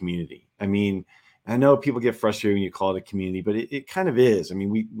this community. I mean, I know people get frustrated when you call it a community, but it kind of is. I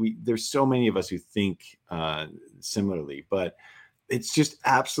mean, we there's so many of us who think similarly, but it's just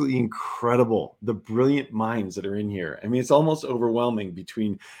absolutely incredible, the brilliant minds that are in here. I mean, it's almost overwhelming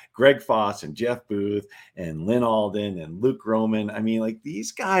between Greg Foss and Jeff Booth and Lynn Alden and Luke Roman. I mean, like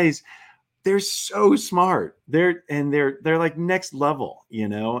these guys, they're so smart. They're like next level, you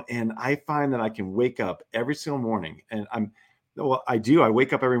know. And I find that I can wake up every single morning, and I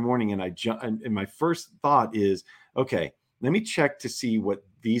wake up every morning and I jump, and my first thought is, okay, let me check to see what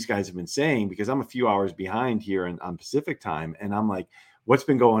these guys have been saying, because I'm a few hours behind here on Pacific time. And I'm like, what's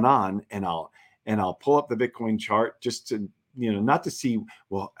been going on? And I'll pull up the Bitcoin chart just to, you know, not to see,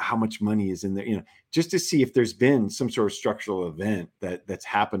 well, how much money is in there, you know, just to see if there's been some sort of structural event that's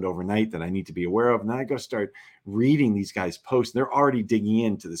happened overnight that I need to be aware of. And then I go start reading these guys' posts. They're already digging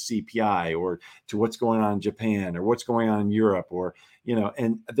into the CPI or to what's going on in Japan or what's going on in Europe, or, you know,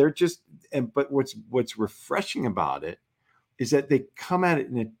 and they're just, but what's refreshing about it is that they come at it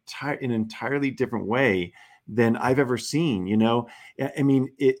in an entirely different way than I've ever seen. You know, I mean,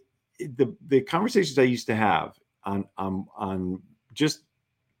 the conversations I used to have on just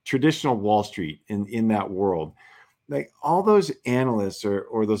traditional Wall Street in that world, like all those analysts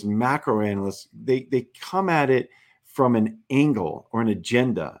or those macro analysts, they come at it from an angle or an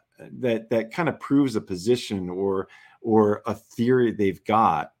agenda that kind of proves a position or a theory they've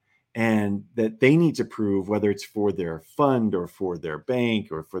got, and that they need to prove, whether it's for their fund or for their bank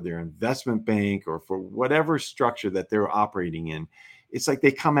or for their investment bank or for whatever structure that they're operating in. It's like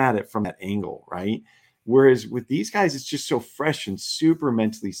they come at it from that angle, right? Whereas with these guys, it's just so fresh and super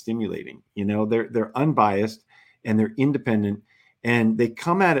mentally stimulating. You know, they're unbiased and they're independent, and they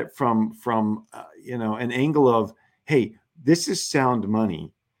come at it from you know, an angle of, hey, this is sound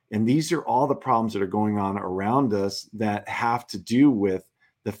money, and these are all the problems that are going on around us that have to do with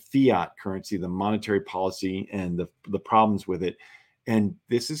the fiat currency, the monetary policy, and the problems with it. And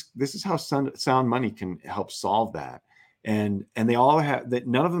this is how sound money can help solve that. And they all have that.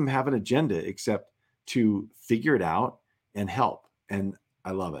 None of them have an agenda except to figure it out and help. And I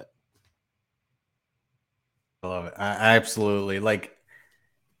love it. I love it. I absolutely, like,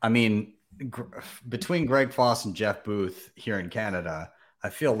 I mean, between Greg Foss and Jeff Booth here in Canada, I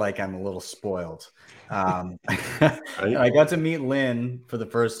feel like I'm a little spoiled. I got to meet Lynn for the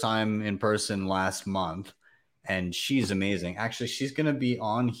first time in person last month, and she's amazing. Actually, she's going to be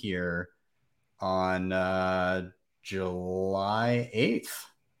on here on July 8th.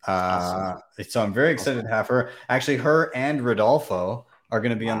 Awesome. So I'm very excited to have her. Actually, her and Rodolfo are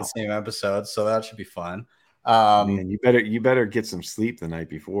going to be on the same episode, so that should be fun. Man, you better get some sleep the night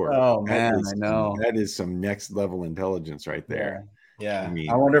before. Oh man, I know that is some next level intelligence right there. Yeah.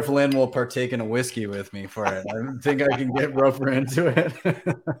 I wonder if Lynn will partake in a whiskey with me for it. I think I can get Roper into it.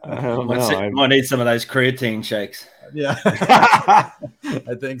 I don't know. I might need some of those creatine shakes. Yeah,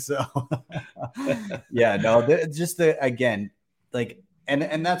 I think so. Yeah, no, again, like,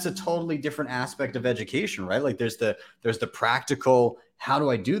 and that's a totally different aspect of education, right? Like, there's the practical, how do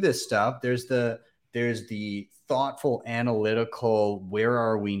I do this stuff? There's the thoughtful, analytical, where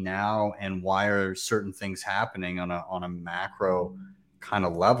are we now and why are certain things happening on a macro kind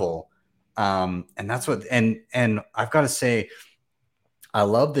of level. And that's what, and I've got to say, I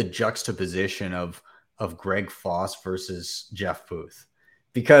love the juxtaposition of Greg Foss versus Jeff Booth,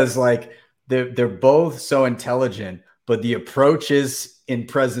 because like they're both so intelligent, but the approaches in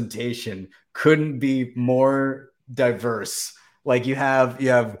presentation couldn't be more diverse. Like you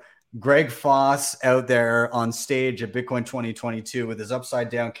have Greg Foss out there on stage at Bitcoin 2022 with his upside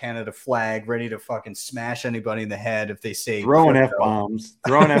down Canada flag, ready to fucking smash anybody in the head if they say throwing F-bombs on stage.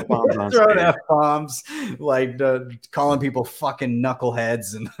 Throwing F-bombs, like calling people fucking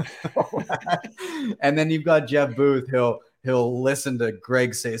knuckleheads and then you've got Jeff Booth. He'll listen to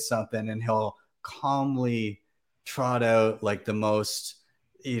Greg say something and he'll calmly trot out like the most,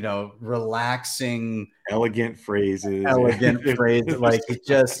 relaxing, elegant phrases, like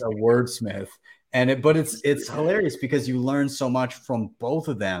just a wordsmith. But it's hilarious because you learn so much from both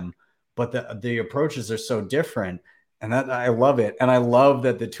of them, but the approaches are so different, and that I love it. And I love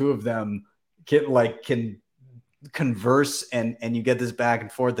that the two of them can converse and you get this back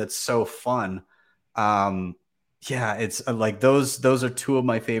and forth that's so fun. It's like those are two of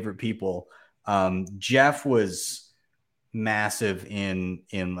my favorite people. Jeff was massive in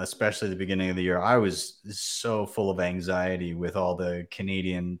especially the beginning of the year. I was so full of anxiety with all the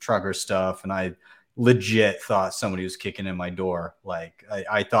Canadian trucker stuff, and I legit thought somebody was kicking in my door. Like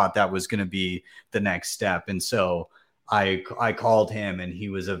I thought that was going to be the next step, and so I called him, and he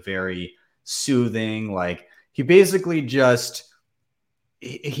was a very soothing, like he basically just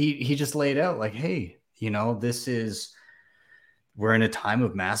he just laid out like, hey, we're in a time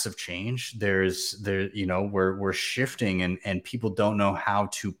of massive change. We're shifting and people don't know how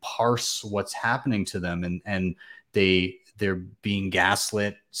to parse what's happening to them. And they're being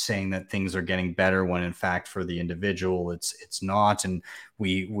gaslit, saying that things are getting better when in fact for the individual, it's not. And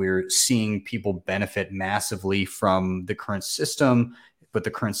we're seeing people benefit massively from the current system, but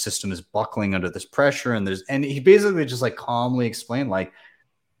the current system is buckling under this pressure. And he basically just like calmly explained, like,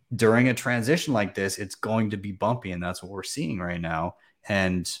 during a transition like this, it's going to be bumpy, and that's what we're seeing right now.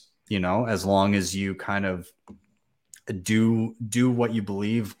 And as long as you kind of do what you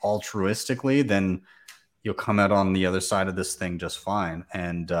believe altruistically, then you'll come out on the other side of this thing just fine.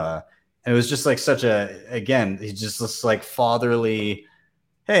 And it was just like he just looks like fatherly,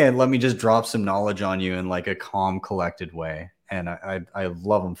 hey, let me just drop some knowledge on you in like a calm, collected way. And I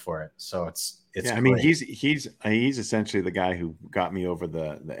love him for it. So it's yeah, I mean, he's essentially the guy who got me over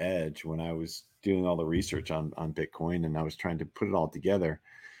the edge when I was doing all the research on Bitcoin, and I was trying to put it all together.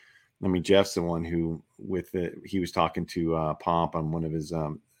 I mean, Jeff's the one who he was talking to Pomp on one of his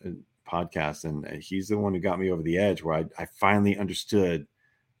podcasts, and he's the one who got me over the edge where I finally understood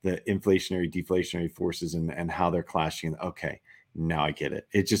the inflationary, deflationary forces and how they're clashing. Okay, now I get it.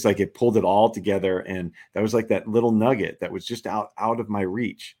 It's just like it pulled it all together, and that was like that little nugget that was just out of my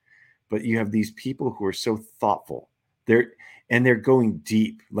reach. But you have these people who are so thoughtful. They're going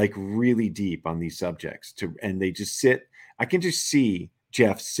deep, like really deep on these subjects. And they just sit. I can just see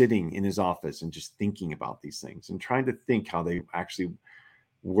Jeff sitting in his office and just thinking about these things and trying to think how they actually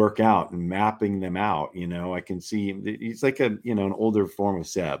work out and mapping them out. I can see him. He's like an older form of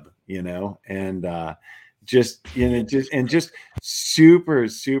Seb, and just super,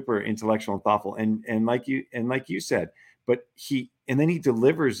 super intellectual and thoughtful. And like you said, but then he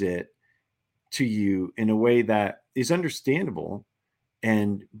delivers it to you in a way that is understandable,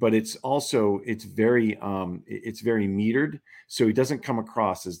 but it's very metered, so he doesn't come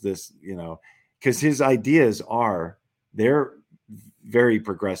across as this, because his ideas they're very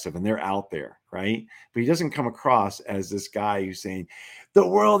progressive and they're out there, right? But he doesn't come across as this guy who's saying the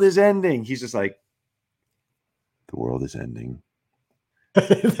world is ending. He's just like, the world is ending.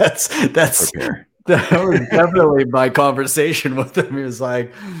 that's Prepare. that was definitely my conversation with him. He was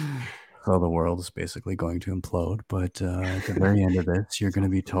like, "So the world is basically going to implode, but at the very end of this, you're going to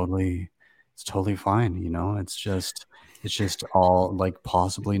be it's totally fine. You know, it's just all like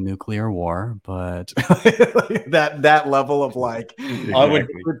possibly nuclear war, but that level of like,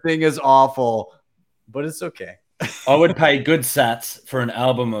 the thing is awful, but it's okay." I would pay good sats for an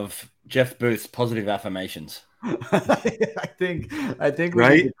album of Jeff Booth's positive affirmations. I think we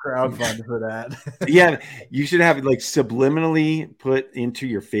Right? need to crowdfund for that. Yeah, you should have it like subliminally put into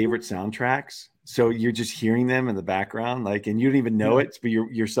your favorite soundtracks, so you're just hearing them in the background, like, and you don't even know it, but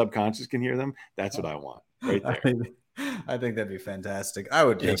your subconscious can hear them. That's what I want right there. I think that'd be fantastic. I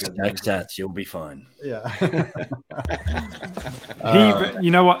would take Just it. take sats, you'll be fine. Yeah.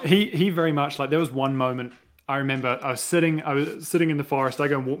 You know what? He very much like, there was one moment I remember I was sitting in the forest. I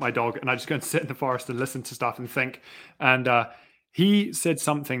go and walk my dog and I just go and sit in the forest and listen to stuff and think. And he said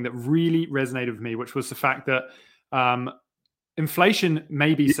something that really resonated with me, which was the fact that inflation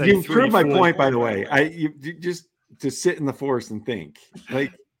maybe say You proved my point, by the way. You just to sit in the forest and think.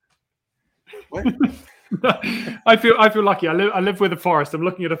 Like, what? I feel lucky. I live with a forest. I'm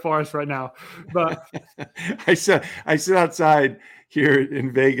looking at a forest right now. But I sit outside here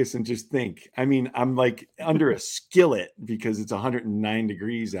in Vegas and just think. I mean, I'm like under a skillet because it's 109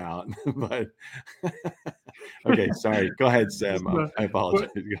 degrees out. But okay, sorry. Go ahead, Sam. I apologize.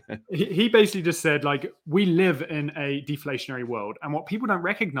 He basically just said, like, we live in a deflationary world, and what people don't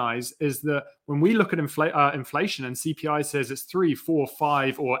recognize is that when we look at inflation and CPI says it's 3, 4,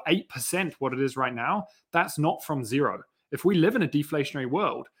 5, or 8%, what it is right now, that's not from zero. If we live in a deflationary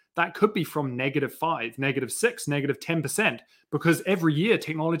world, that could be from -5, -6, -10%, because every year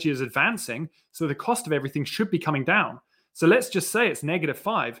technology is advancing, so the cost of everything should be coming down. So let's just say it's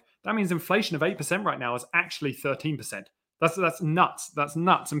 -5. That means inflation of 8% right now is actually 13%. That's nuts. That's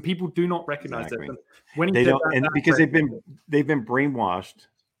nuts, and people do not recognize it. When they don't, and because they've been brainwashed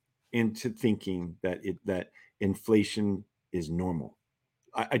into thinking that inflation is normal.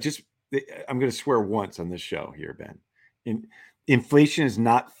 I'm going to swear once on this show here, Ben. Inflation is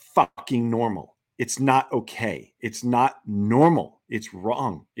not fucking normal. It's not okay. It's not normal. It's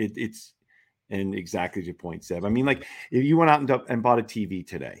wrong. It's and exactly your point, Seb. I mean, like, if you went out and bought a TV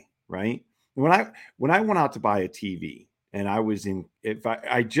today, right? When I went out to buy a TV, and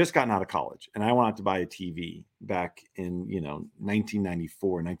I just gotten out of college, and I went out to buy a TV back in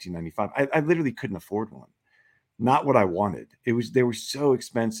 1994, 1995. I literally couldn't afford one. Not what I wanted. They were so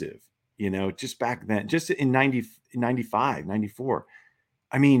expensive, just back then, just in 95, 94.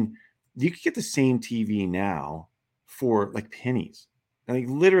 I mean, you could get the same TV now for like pennies, like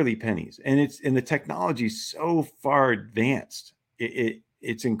literally pennies. And the technology is so far advanced.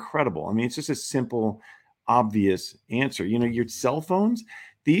 It's incredible. I mean, it's just a simple, obvious answer. Your cell phones,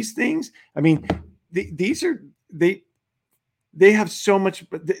 these things, I mean, they have so much,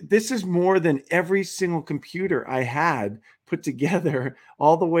 but this is more than every single computer I had put together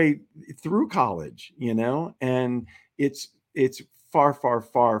all the way through college, and it's far, far,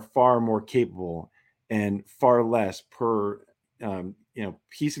 far, far more capable and far less per,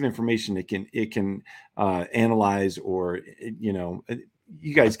 piece of information it can analyze, or,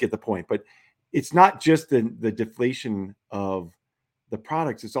 you guys get the point. But it's not just the deflation of the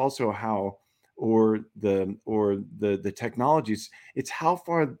products. It's also how, or the technologies. It's how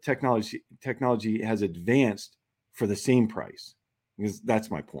far technology has advanced for the same price. Because that's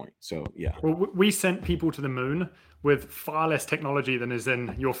my point. So yeah. Well, we sent people to the moon with far less technology than is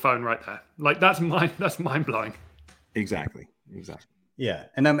in your phone right there. Like, that's mind blowing. Exactly. Yeah,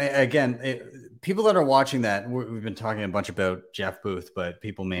 and people that are watching that, we've been talking a bunch about Jeff Booth, but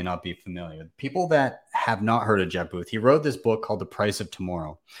people may not be familiar. People that have not heard of Jeff Booth, he wrote this book called The Price of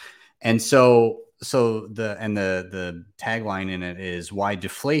Tomorrow. And so the tagline in it is why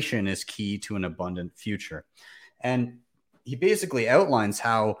deflation is key to an abundant future. And he basically outlines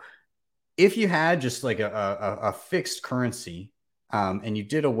how if you had just like a fixed currency, and you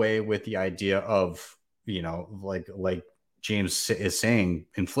did away with the idea of, like James is saying,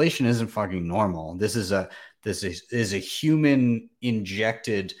 inflation isn't fucking normal. This is a human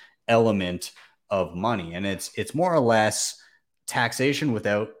injected element of money, and it's more or less taxation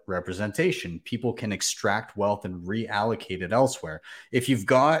without representation. People can extract wealth and reallocate it elsewhere. If you've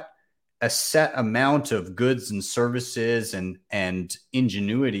got a set amount of goods and services and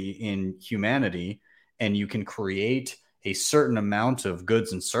ingenuity in humanity, and you can create a certain amount of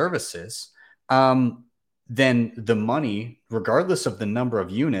goods and services, then the money, regardless of the number of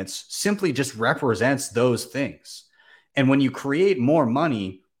units, simply just represents those things. And when you create more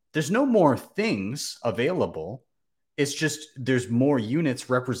money, there's no more things available. It's just there's more units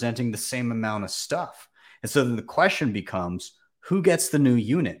representing the same amount of stuff. And so then the question becomes, who gets the new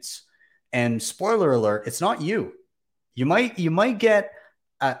units? And spoiler alert, it's not you. You might get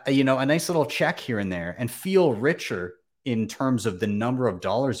a nice little check here and there and feel richer in terms of the number of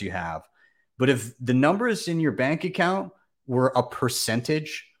dollars you have. But if the numbers in your bank account were a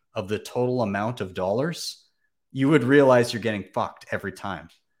percentage of the total amount of dollars, you would realize you're getting fucked every time.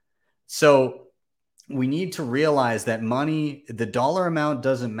 So we need to realize that money, the dollar amount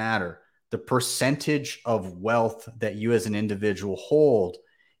doesn't matter. The percentage of wealth that you as an individual hold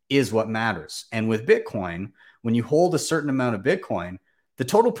is what matters. And with Bitcoin, when you hold a certain amount of Bitcoin, the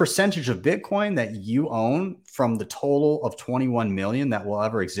total percentage of Bitcoin that you own from the total of 21 million that will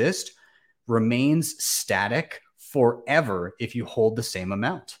ever exist remains static forever if you hold the same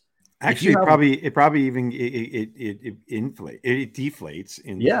amount. Actually, it probably even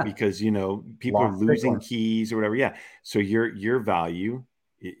deflates because people are losing keys or whatever. Yeah, so your value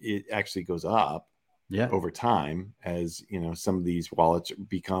it actually goes up over time as some of these wallets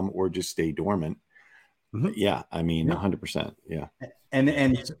become or just stay dormant. Mm-hmm. Yeah, I mean 100%. Yeah,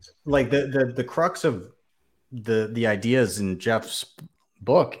 and like the crux of the ideas in Jeff's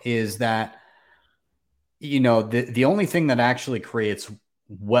book is that the only thing that actually creates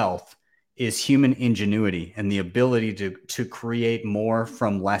wealth is human ingenuity and the ability to create more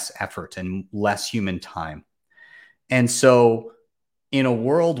from less effort and less human time. And so in a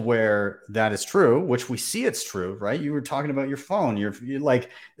world where that is true, which we see it's true, right? You were talking about your phone. You're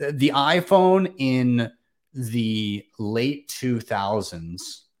like the iPhone in the late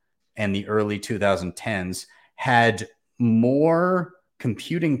 2000s and the early 2010s had more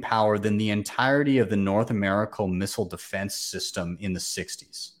computing power than the entirety of the North American missile defense system in the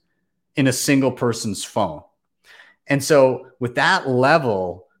 60s in a single person's phone. And so with that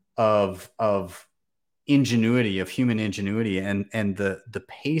level of ingenuity, of human ingenuity, and the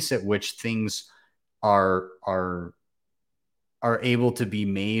pace at which things are able to be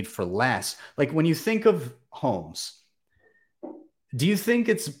made for less, like when you think of homes, do you think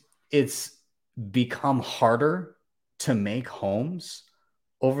it's become harder to make homes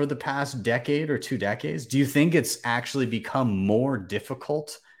over the past decade or 2 decades? Do you think it's actually become more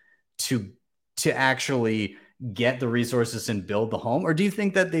difficult to actually get the resources and build the home? Or do you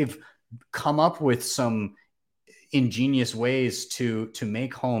think that they've come up with some ingenious ways to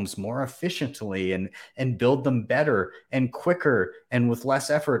make homes more efficiently and build them better and quicker and with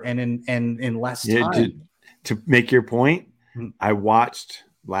less effort and in less time? To make your point, I watched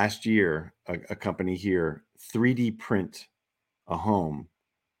last year a company here 3D print a home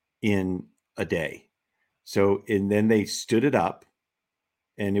in a day. So, and then they stood it up,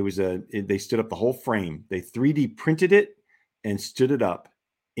 and they stood up the whole frame. They 3D printed it and stood it up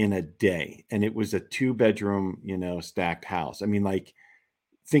in a day. And it was a 2-bedroom, stacked house. I mean, like,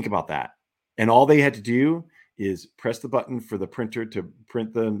 think about that. And all they had to do is press the button for the printer to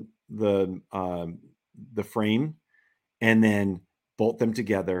print the frame, and then bolt them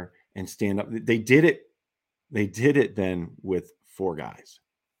together and stand up. They did it then with 4 guys.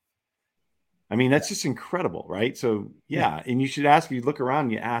 I mean, that's just incredible, right? So yeah. And you look around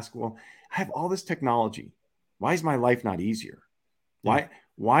and you ask, well, I have all this technology. Why is my life not easier? Why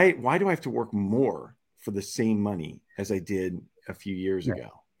do I have to work more for the same money as I did a few years ago?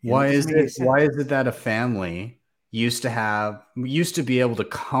 Why is it that a family used to be able to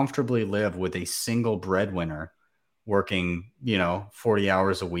comfortably live with a single breadwinner working, 40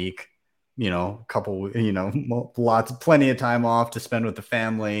 hours a week, plenty of time off to spend with the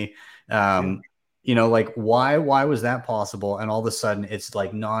family. Like why was that possible? And all of a sudden it's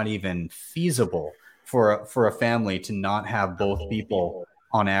like not even feasible for a family to not have both people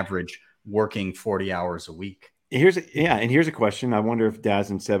on average working 40 hours a week. Here's a question. I wonder if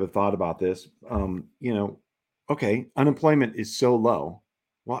Daz and Seb have thought about this. Okay, unemployment is so low.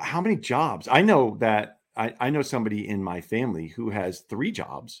 Well, how many jobs? I know that I know somebody in my family who has 3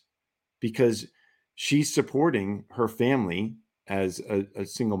 jobs because she's supporting her family as a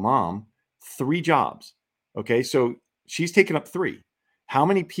single mom, 3 jobs. Okay, so she's taken up 3. How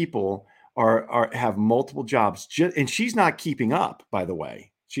many people have multiple jobs? And she's not keeping up, by the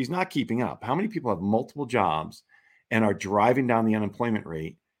way. She's not keeping up. How many people have multiple jobs and are driving down the unemployment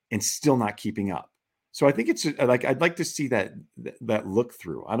rate and still not keeping up? So I think it's like, I'd like to see that look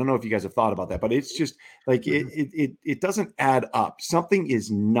through. I don't know if you guys have thought about that, but it's just like, it doesn't add up. Something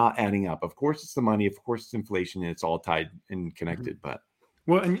is not adding up. Of course it's the money. Of course it's inflation, and it's all tied and connected, but.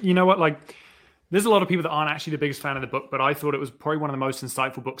 Well, and you know what, like there's a lot of people that aren't actually the biggest fan of the book, but I thought it was probably one of the most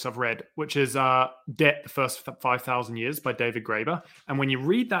insightful books I've read, which is Debt, the First 5,000 Years by David Graeber. And when you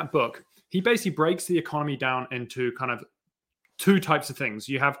read that book, he basically breaks the economy down into kind of two types of things.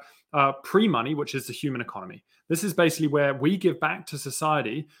 You have pre-money, which is the human economy. This is basically where we give back to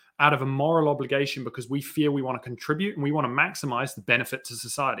society out of a moral obligation because we feel we want to contribute and we want to maximize the benefit to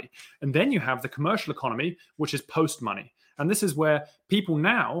society. And then you have the commercial economy, which is post-money. And this is where people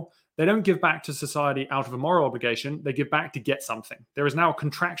now, they don't give back to society out of a moral obligation. They give back to get something. There is now a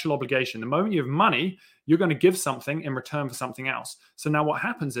contractual obligation. The moment you have money, you're going to give something in return for something else. So now what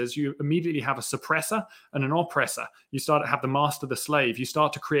happens is you immediately have a suppressor and an oppressor. You start to have the master, the slave. You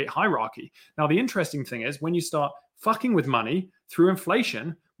start to create hierarchy. Now, the interesting thing is when you start fucking with money through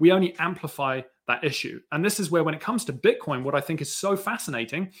inflation, we only amplify that issue. And this is where, when it comes to Bitcoin, what I think is so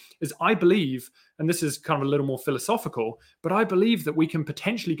fascinating is I believe, and this is kind of a little more philosophical, but I believe that we can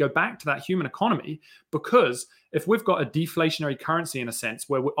potentially go back to that human economy, because if we've got a deflationary currency in a sense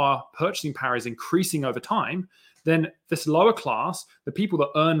where our purchasing power is increasing over time, then this lower class, the people that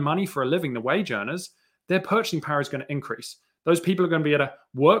earn money for a living, the wage earners, their purchasing power is going to increase. Those people are going to be able to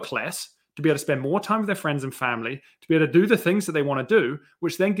work less, to be able to spend more time with their friends and family, to be able to do the things that they want to do,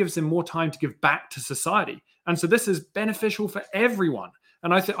 which then gives them more time to give back to society. And so this is beneficial for everyone.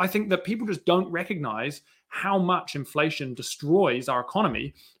 And I think that people just don't recognize how much inflation destroys our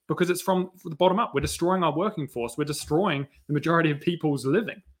economy, because it's from the bottom up. We're destroying our working force. We're destroying the majority of people's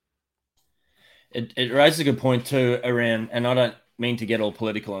living. It raises a good point too around, and I don't mean to get all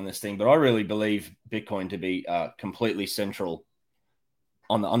political on this thing, but I really believe Bitcoin to be completely central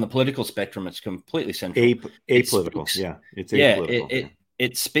on the political spectrum. It's completely central. Apolitical. It's apolitical.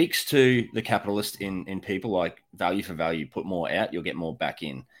 It speaks to the capitalist in people, like value for value, put more out, you'll get more back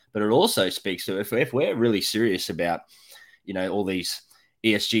in. But it also speaks to, if we're really serious about, all these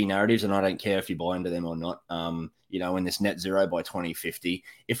ESG narratives, and I don't care if you buy into them or not, in this net zero by 2050,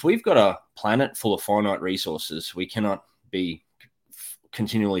 if we've got a planet full of finite resources, we cannot be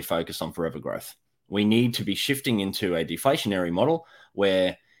continually focused on forever growth. We need to be shifting into a deflationary model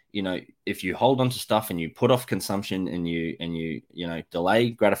where, if you hold on to stuff and you put off consumption and you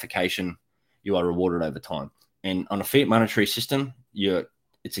delay gratification, you are rewarded over time. And on a fiat monetary system,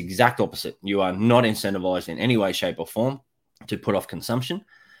 it's exact opposite. You are not incentivized in any way, shape, or form to put off consumption.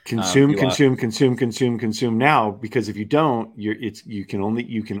 Consume now, because if you don't, you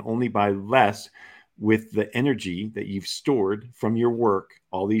can only buy less with the energy that you've stored from your work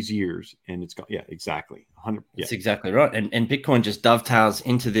all these years. And it's exactly 100. Yeah. That's exactly right. And Bitcoin just dovetails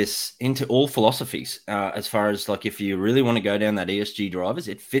into all philosophies, as far as, like, if you really want to go down that ESG drivers,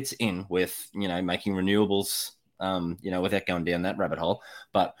 it fits in with, making renewables, without going down that rabbit hole,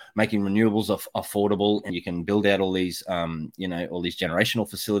 but making renewables affordable, and you can build out all these, all these generational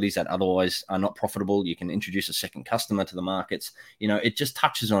facilities that otherwise are not profitable. You can introduce a second customer to the markets. It just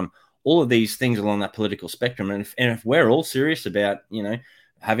touches on all of these things along that political spectrum. And if we're all serious about,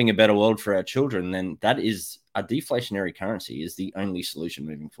 having a better world for our children, then that is a deflationary currency is the only solution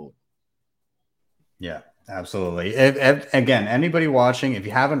moving forward. Yeah, absolutely. Again, anybody watching, if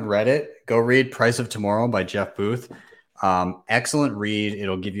you haven't read it, go read Price of Tomorrow by Jeff Booth. Excellent read.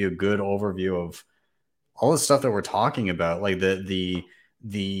 It'll give you a good overview of all the stuff that we're talking about, like the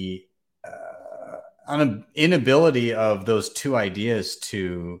inability of those two ideas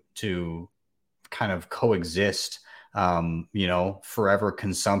to kind of coexist. Forever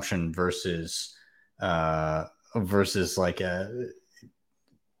consumption versus like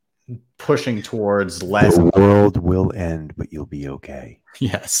pushing towards less. The world will end, but you'll be okay.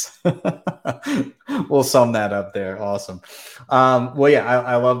 Yes. We'll sum that up there. Awesome.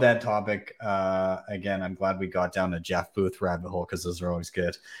 I love that topic. Again, I'm glad we got down to Jeff Booth rabbit hole, because those are always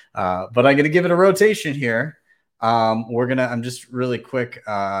good. But I'm going to give it a rotation here. I'm just really quick.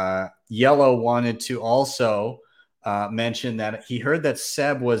 Yellow wanted to also mention that he heard that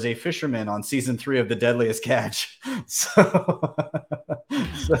Seb was a fisherman on season 3 of The Deadliest Catch. So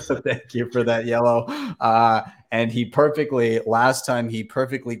thank you for that, Yellow. And last time he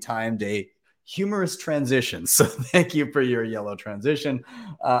perfectly timed a humorous transition. So thank you for your Yellow transition.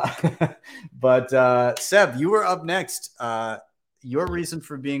 But Seb, you were up next. Your reason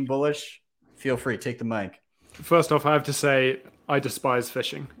for being bullish, feel free, take the mic. First off, I have to say, I despise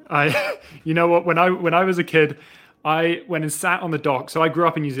fishing. You know what? When I was a kid, I went and sat on the dock. So I grew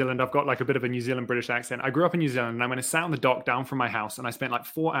up in New Zealand. I've got like a bit of a New Zealand British accent. I grew up in New Zealand, and I went and sat on the dock down from my house, and I spent like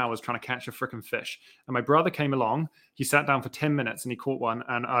 4 hours trying to catch a freaking fish. And my brother came along. He sat down for 10 minutes and he caught one,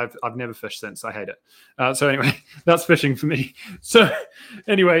 and I've never fished since. I hate it. So anyway, that's fishing for me. So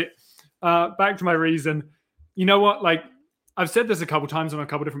anyway, back to my reason. You know what? Like, I've said this a couple times on a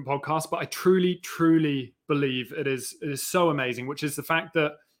couple different podcasts, but I truly, truly believe it is so amazing, which is the fact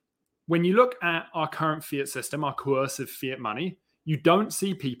that when you look at our current fiat system, our coercive fiat money, you don't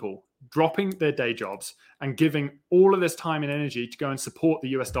see people dropping their day jobs and giving all of this time and energy to go and support the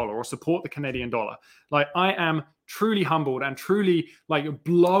US dollar or support the Canadian dollar. Like, I am truly humbled and truly like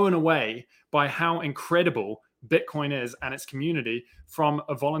blown away by how incredible Bitcoin is and its community from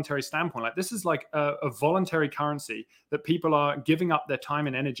a voluntary standpoint. Like, this is like a voluntary currency that people are giving up their time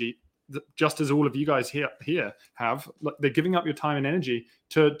and energy, just as all of you guys here have. They're giving up your time and energy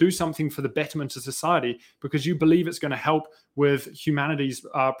to do something for the betterment of society because you believe it's going to help with humanity's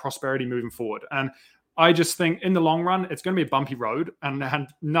prosperity moving forward. And I just think in the long run, it's going to be a bumpy road and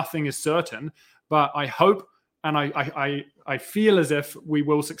nothing is certain. But I hope and I feel as if we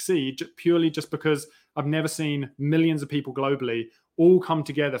will succeed purely just because I've never seen millions of people globally all come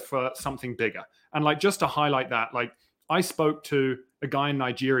together for something bigger. And like, just to highlight that, like, I spoke to a guy in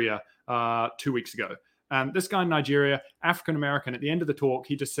Nigeria 2 weeks ago. And this guy in Nigeria, African-American, at the end of the talk,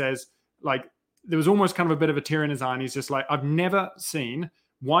 he just says, like, there was almost kind of a bit of a tear in his eye. And he's just like, I've never seen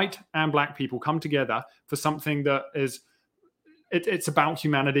white and black people come together for something that is, it's about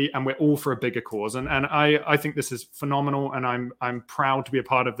humanity and we're all for a bigger cause. And I think this is phenomenal. And I'm proud to be a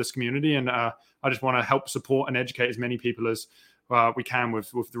part of this community. And I just want to help support and educate as many people as we can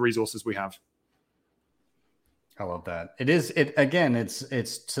with the resources we have. I love that.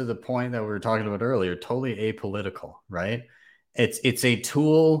 It's to the point that we were talking about earlier, totally apolitical, right? It's a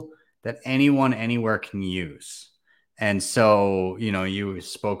tool that anyone anywhere can use. And so, you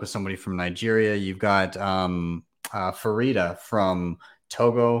spoke with somebody from Nigeria. You've got Farida from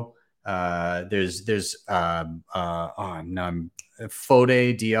Togo. There's Fode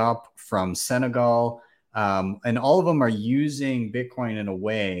Diop from Senegal. And all of them are using Bitcoin in a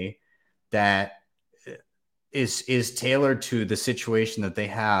way that is tailored to the situation that they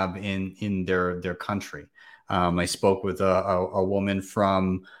have in their country. I spoke with a woman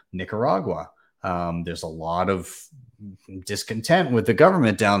from Nicaragua. There's a lot of discontent with the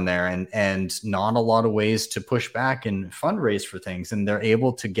government down there and not a lot of ways to push back and fundraise for things. And they're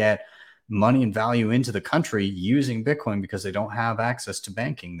able to get money and value into the country using Bitcoin because they don't have access to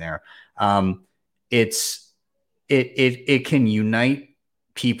banking there. It can unite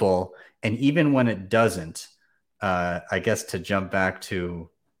people. And even when it doesn't, I guess to jump back to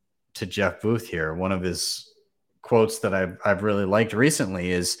Jeff Booth here, one of his quotes that I've really liked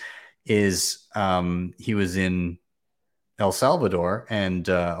recently is he was in El Salvador and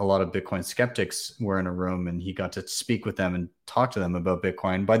a lot of Bitcoin skeptics were in a room and he got to speak with them and talk to them about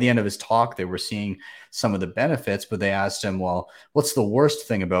Bitcoin. By the end of his talk, they were seeing some of the benefits, but they asked him, well, what's the worst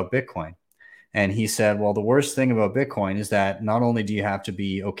thing about Bitcoin? And he said, well, the worst thing about Bitcoin is that not only do you have to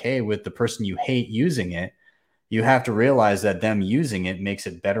be okay with the person you hate using it, you have to realize that them using it makes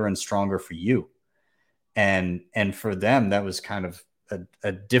it better and stronger for you. And for them, that was kind of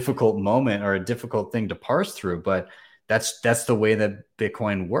a difficult moment or a difficult thing to parse through. But that's the way that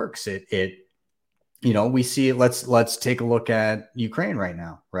Bitcoin works. We see it. Let's take a look at Ukraine right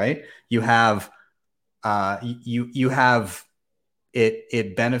now, right? You have you have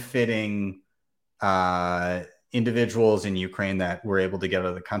it benefiting individuals in Ukraine that were able to get out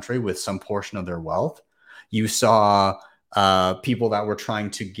of the country with some portion of their wealth. You saw people that were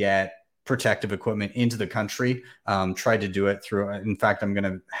trying to get protective equipment into the country, tried to do it through. In fact, I'm going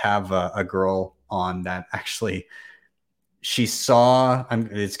to have a girl on that actually. It's going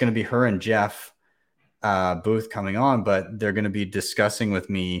to be her and Jeff Booth coming on, but they're going to be discussing with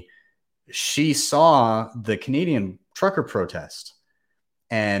me. She saw the Canadian trucker protest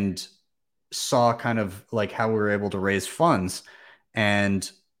and saw kind of like how we were able to raise funds. And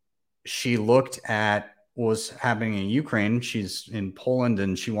she looked at what was happening in Ukraine. She's in Poland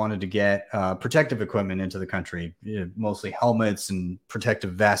and she wanted to get protective equipment into the country, mostly helmets and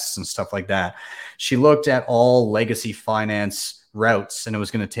protective vests and stuff like that. She looked at all legacy finance routes and it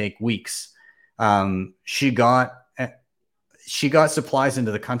was going to take weeks. She got supplies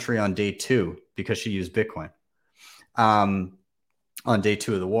into the country on day 2 because she used Bitcoin on day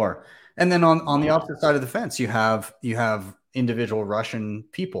 2 of the war. And then on the opposite side of the fence, you have individual Russian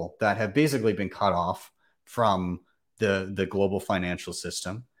people that have basically been cut off from the global financial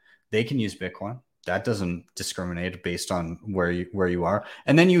system. They can use Bitcoin. That doesn't discriminate based on where you are.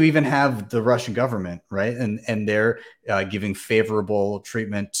 And then you even have the Russian government, right? And they're giving favorable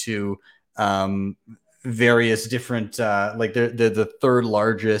treatment to various different, like they're the third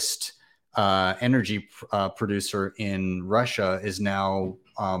largest energy producer in Russia is now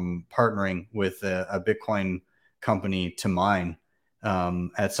partnering with a Bitcoin company to mine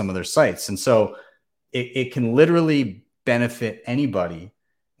at some of their sites. And so it can literally benefit anybody.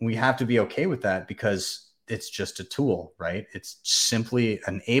 We have to be okay with that because it's just a tool, right? It's simply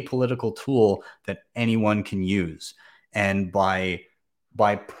an apolitical tool that anyone can use. And by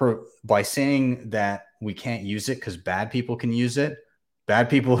by saying that we can't use it because bad people can use it, bad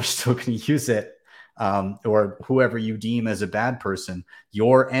people are still going to use it. Or whoever you deem as a bad person,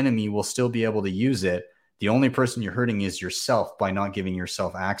 your enemy will still be able to use it. The only person you're hurting is yourself by not giving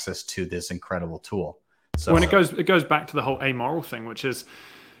yourself access to this incredible tool. So when it goes back to the whole amoral thing, which is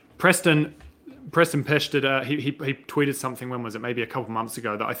Preston Pesh did he tweeted something, when was it, maybe a couple months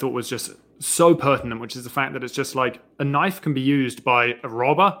ago, that I thought was just so pertinent, which is the fact that it's just like a knife can be used by a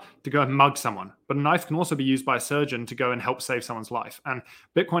robber to go and mug someone, but a knife can also be used by a surgeon to go and help save someone's life. And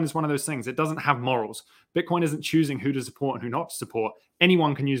Bitcoin is one of those things. It doesn't have morals. Bitcoin isn't choosing who to support and who not to support.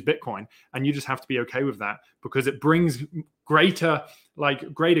 Anyone can use Bitcoin, and you just have to be okay with that, because it brings greater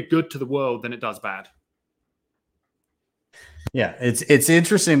good to the world than it does bad. Yeah, it's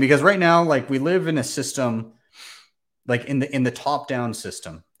interesting because right now, like, we live in a system, like in the top down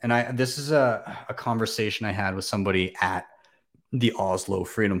system. And this is a conversation I had with somebody at the Oslo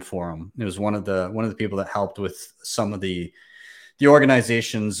Freedom Forum. It was one of the people that helped with some of the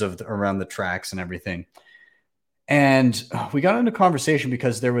organizations around the tracks and everything. And we got into conversation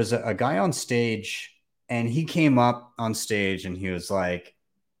because there was a guy on stage, and he came up on stage and he was like,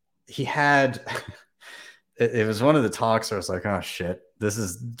 he had it was one of the talks where I was like, oh shit,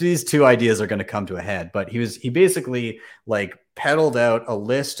 these two ideas are going to come to a head. But he basically like peddled out a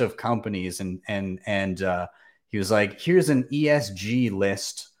list of companies and he was like, here's an ESG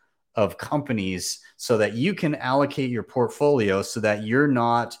list of companies so that you can allocate your portfolio so that you're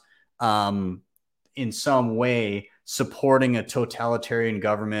not in some way supporting a totalitarian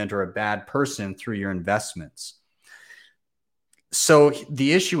government or a bad person through your investments. So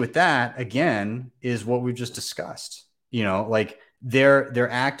the issue with that, again, is what we've just discussed. You know, like they're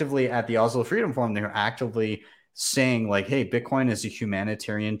actively at the Oslo Freedom Forum, they're actively saying like, hey, Bitcoin is a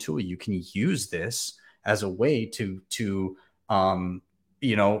humanitarian tool. You can use this as a way to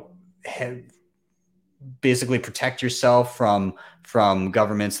basically protect yourself from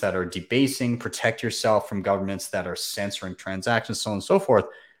governments that are debasing, protect yourself from governments that are censoring transactions, so on and so forth.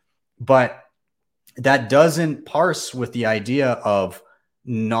 But that doesn't parse with the idea of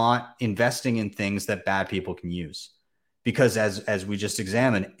not investing in things that bad people can use, because as we just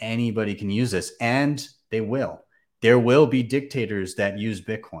examined, anybody can use this, and they will. There will be dictators that use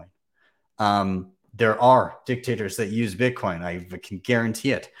Bitcoin. There are dictators that use Bitcoin. I can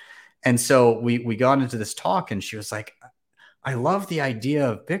guarantee it. And so we got into this talk, and she was like, I love the idea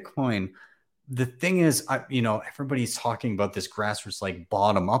of Bitcoin. The thing is, everybody's talking about this grassroots, like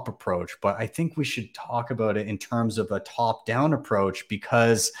bottom up approach, but I think we should talk about it in terms of a top down approach,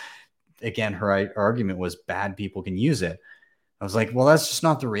 because again, her argument was bad people can use it. I was like, well, that's just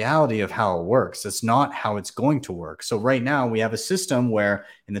not the reality of how it works. It's not how it's going to work. So right now we have a system where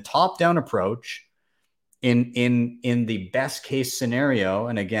in the top down approach, in the best case scenario,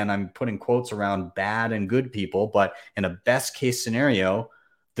 and again, I'm putting quotes around bad and good people, but in a best case scenario,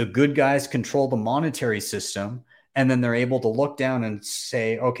 the good guys control the monetary system, and then they're able to look down and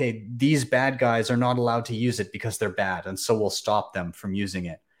say, okay, these bad guys are not allowed to use it because they're bad, and so we'll stop them from using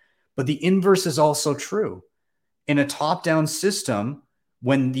it. But the inverse is also true. In a top-down system,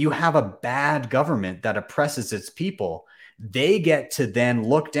 when you have a bad government that oppresses its people, they get to then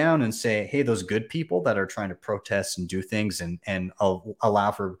look down and say, hey, those good people that are trying to protest and do things and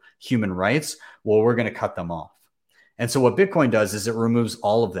allow for human rights, well, we're going to cut them off. And so what Bitcoin does is it removes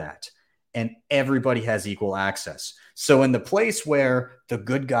all of that, and everybody has equal access. So in the place where the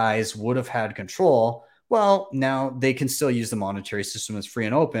good guys would have had control, well, now they can still use the monetary system as free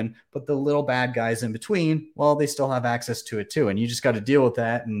and open, but the little bad guys in between, well, they still have access to it too. And you just got to deal with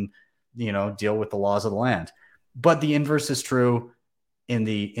that and, deal with the laws of the land. But the inverse is true in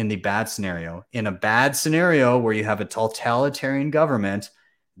the bad scenario. In a bad scenario where you have a totalitarian government,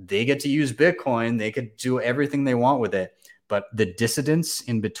 they get to use Bitcoin. They could do everything they want with it. But the dissidents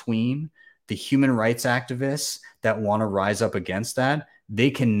in between, the human rights activists that want to rise up against that, they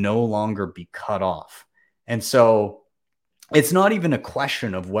can no longer be cut off. And so it's not even a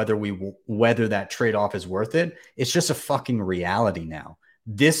question of whether that trade-off is worth it. It's just a fucking reality now.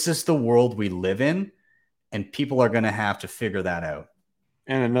 This is the world we live in, and people are going to have to figure that out.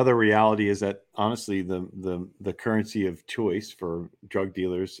 And another reality is that, honestly, the currency of choice for drug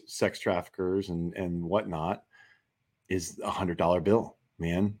dealers, sex traffickers, and whatnot is $100 bill,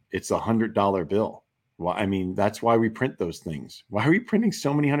 man. It's $100 bill. Well, I mean, that's why we print those things. Why are we printing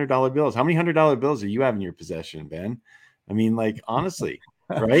so many $100 bills? How many $100 bills do you have in your possession, Ben? I mean, like, honestly,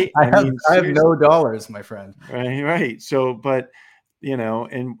 right? I have no dollars, my friend. Right. So, but,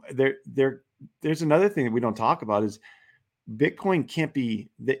 and there's another thing that we don't talk about is Bitcoin can't be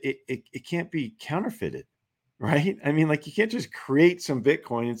it can't be counterfeited, right? I mean, like you can't just create some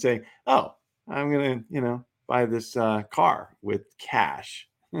Bitcoin and say, oh, I'm going to, buy this car with cash,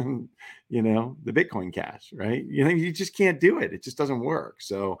 the Bitcoin Cash, right? You just can't do it. It just doesn't work.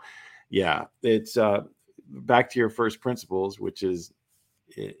 So yeah, it's back to your first principles, which is,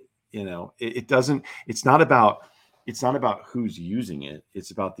 it doesn't, it's not about who's using it.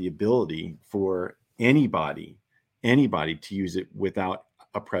 It's about the ability for anybody to use it without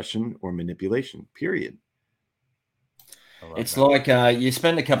oppression or manipulation, period. It's like you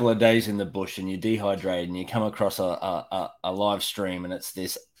spend a couple of days in the bush and you dehydrate and you come across a live stream and it's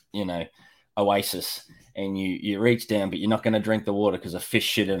this, oasis, and you reach down, but you're not going to drink the water because a fish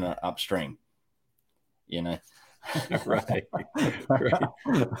shit in it upstream, right.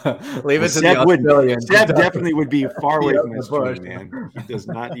 Leave it to Seb the Australians. Seb definitely would be far away from the stream, man.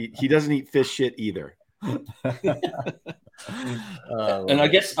 He doesn't eat fish shit either. And I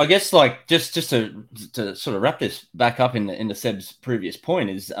guess like just to sort of wrap this back up into Seb's previous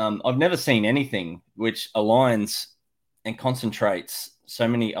point is I've never seen anything which aligns and concentrates so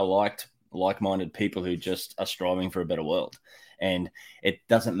many like-minded people who just are striving for a better world. And it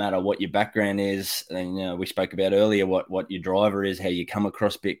doesn't matter what your background is, and we spoke about earlier what your driver is, how you come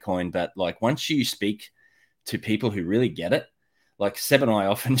across Bitcoin, but like once you speak to people who really get it, like Seb and I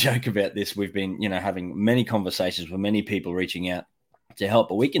often joke about this. We've been, having many conversations with many people reaching out to help,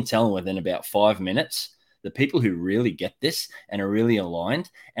 but we can tell within about 5 minutes, the people who really get this and are really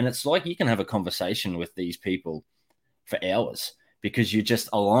aligned. And it's like you can have a conversation with these people for hours because you just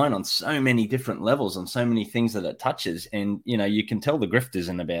align on so many different levels, on so many things that it touches. And, you can tell the grifters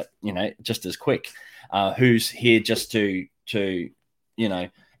in about, just as quick, who's here just to,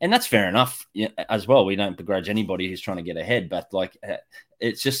 and that's fair enough as well. We don't begrudge anybody who's trying to get ahead, but like,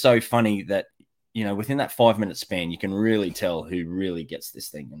 it's just so funny that, within that 5 minute span, you can really tell who really gets this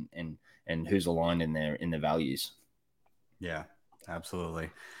thing and who's aligned in their values. Yeah, absolutely.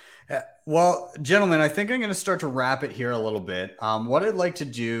 Well, gentlemen, I think I'm going to start to wrap it here a little bit. What I'd like to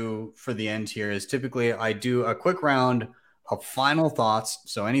do for the end here is typically I do a quick round of final thoughts.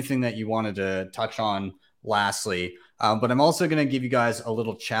 So anything that you wanted to touch on lastly, but I'm also going to give you guys a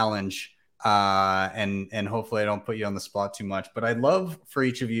little challenge and hopefully I don't put you on the spot too much, but I'd love for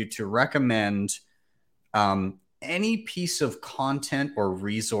each of you to recommend any piece of content or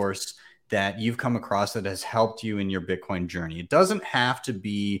resource that you've come across that has helped you in your Bitcoin journey. It doesn't have to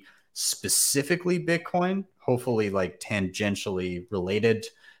be specifically Bitcoin, hopefully like tangentially related,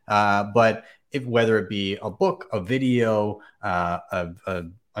 but whether it be a book, a video,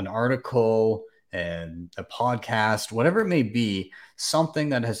 an article, and a podcast, whatever it may be, something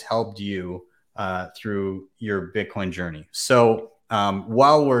that has helped you through your Bitcoin journey. So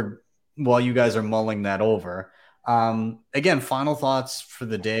while you guys are mulling that over, again, final thoughts for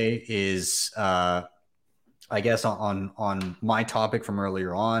the day is, I guess on my topic from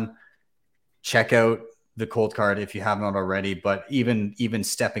earlier on, check out the Cold Card if you haven't already, but even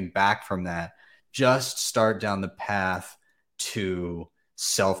stepping back from that, just start down the path to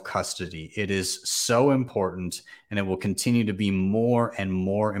self-custody. It is so important, and it will continue to be more and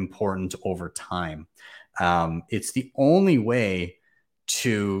more important over time. It's the only way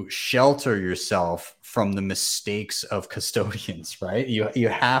to shelter yourself from the mistakes of custodians, right? You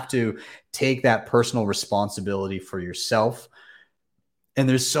have to take that personal responsibility for yourself. And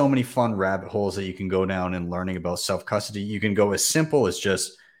there's so many fun rabbit holes that you can go down in learning about self-custody. You can go as simple as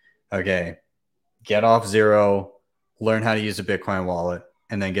just, okay, get off zero, learn how to use a Bitcoin wallet,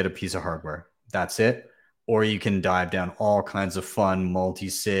 and then get a piece of hardware. That's it. Or you can dive down all kinds of fun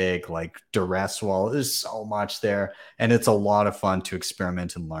multi-sig, like duress wallet. There's so much there, and it's a lot of fun to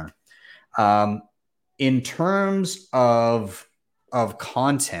experiment and learn. In terms of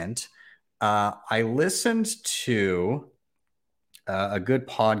content, I listened to a good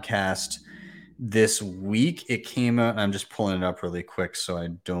podcast this week. It came out, and I'm just pulling it up really quick so I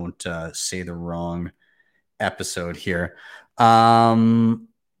don't say the wrong episode here.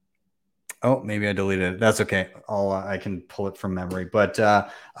 Oh, maybe I deleted it. That's okay. I can pull it from memory. But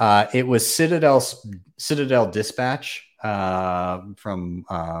it was Citadel Dispatch from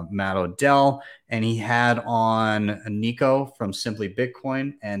Matt Odell, and he had on Nico from Simply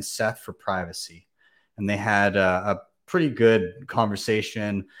Bitcoin and Seth for Privacy, and they had a pretty good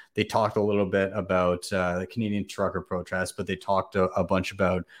conversation. They talked a little bit about the Canadian trucker protest, but they talked a bunch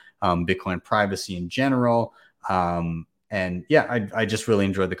about Bitcoin privacy in general. And yeah, I just really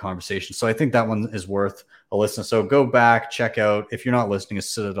enjoyed the conversation. So I think that one is worth a listen. So go back, check out, if you're not listening to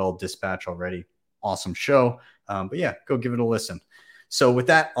Citadel Dispatch already, awesome show. But yeah, go give it a listen. So with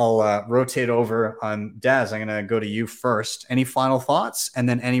that, I'll rotate over. Daz, I'm going to go to you first. Any final thoughts and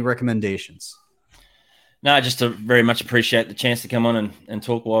then any recommendations? No, just to very much appreciate the chance to come on and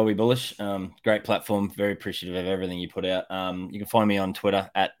talk while we bullish. Great platform. Very appreciative of everything you put out. You can find me on Twitter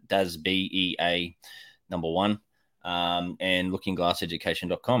at DazBEA1 and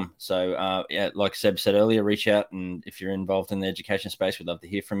lookingglasseducation.com. So, yeah, like Seb said earlier, reach out. And if you're involved in the education space, we'd love to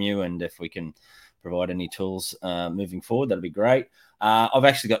hear from you. And if we can provide any tools moving forward, that'd be great. I've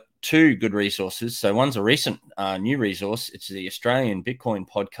actually got two good resources. So one's a recent new resource. It's the Australian Bitcoin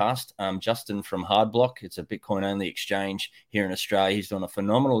podcast. Justin from Hardblock. It's a Bitcoin only exchange here in Australia. He's doing a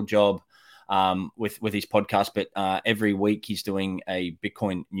phenomenal job with his podcast, but every week he's doing a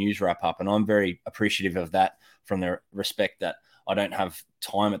Bitcoin news wrap up. And I'm very appreciative of that from the respect that I don't have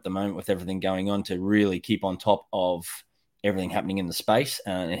time at the moment with everything going on to really keep on top of everything happening in the space.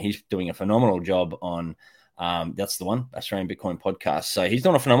 And he's doing a phenomenal job on that's the one, Australian Bitcoin podcast. So he's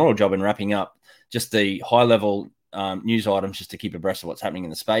done a phenomenal job in wrapping up just the high level news items just to keep abreast of what's happening in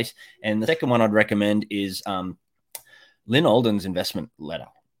the space. And the second one I'd recommend is Lynn Alden's investment letter.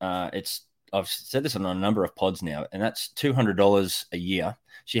 I've said this on a number of pods now, and that's $200 a year.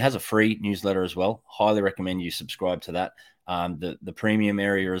 She has a free newsletter as well. Highly recommend you subscribe to that. The premium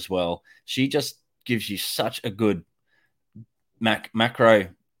area as well. She just gives you such a good macro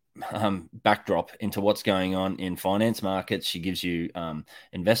backdrop into what's going on in finance markets. She gives you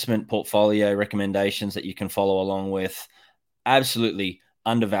investment portfolio recommendations that you can follow along with. Absolutely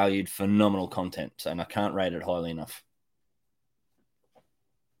undervalued, phenomenal content. And I can't rate it highly enough.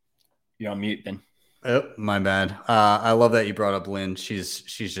 You're on mute, Ben. Oh, my bad. I love that you brought up Lynn. She's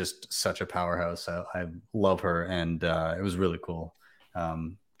just such a powerhouse. I love her, and it was really cool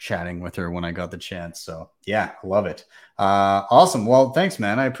chatting with her when I got the chance. So yeah, love it. Awesome. Well, thanks,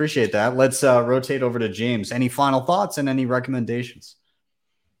 man. I appreciate that. Let's rotate over to James. Any final thoughts and any recommendations?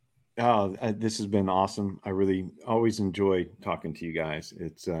 This has been awesome. I really always enjoy talking to you guys.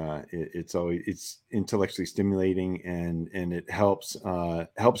 It's intellectually stimulating, and it helps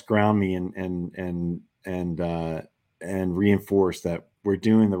ground me and reinforce that we're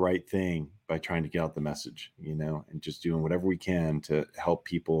doing the right thing by trying to get out the message, and just doing whatever we can to help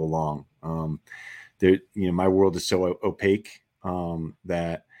people along. My world is so opaque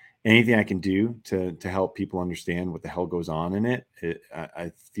that anything I can do to help people understand what the hell goes on in it,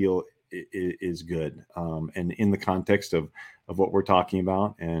 I feel it is good. And in the context of what we're talking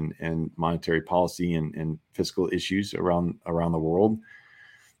about and monetary policy and fiscal issues around the world,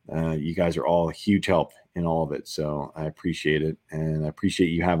 you guys are all a huge help in all of it. So I appreciate it. And I appreciate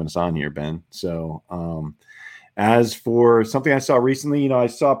you having us on here, Ben. So as for something I saw recently, I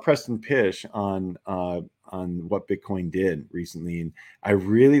saw Preston Pish on what Bitcoin did recently. And I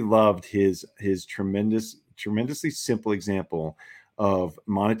really loved his tremendously simple example of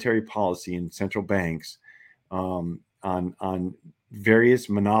monetary policy and central banks on various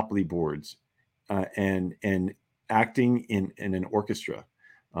monopoly boards and acting in an orchestra.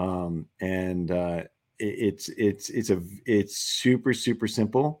 It's super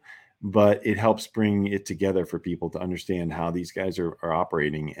simple, but it helps bring it together for people to understand how these guys are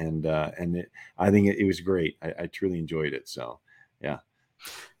operating. I think it was great. I truly enjoyed it. So, yeah.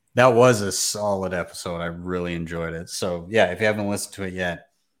 That was a solid episode. I really enjoyed it. So yeah, if you haven't listened to it yet,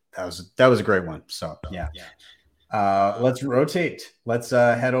 that was a great one. So yeah. Let's rotate. Let's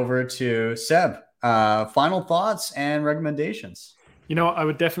head over to Seb. Final thoughts and recommendations. I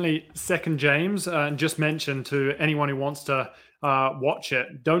would definitely second James and just mention to anyone who wants to watch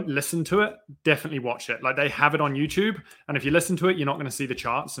it, don't listen to it, definitely watch it. Like, they have it on YouTube, and if you listen to it, you're not going to see the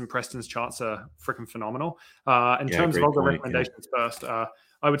charts, and Preston's charts are freaking phenomenal. In terms of all the recommendations first,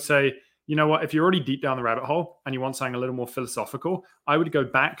 I would say, if you're already deep down the rabbit hole and you want something a little more philosophical, I would go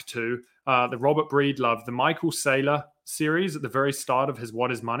back to the Robert Breedlove, the Michael Saylor series at the very start of his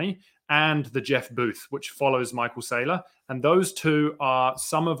What is Money, and the Jeff Booth, which follows Michael Saylor. And those two are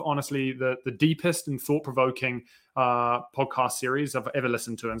some of, honestly, the deepest and thought-provoking podcast series I've ever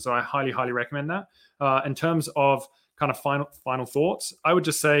listened to. And so I highly, highly recommend that. In terms of kind of final thoughts, I would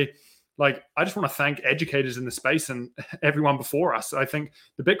just say, I just want to thank educators in the space and everyone before us. I think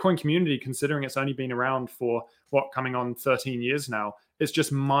the Bitcoin community, considering it's only been around for coming on 13 years now, it's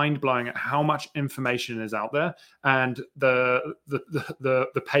just mind-blowing at how much information is out there, and the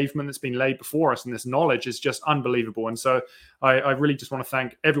pavement that's been laid before us and this knowledge is just unbelievable. And so I really just want to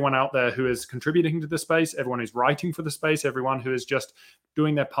thank everyone out there who is contributing to the space, everyone who's writing for the space, everyone who is just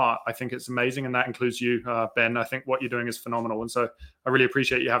doing their part. I think it's amazing, and that includes you, Ben. I think what you're doing is phenomenal, and so I really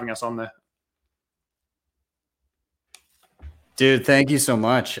appreciate you having us on there. Dude, thank you so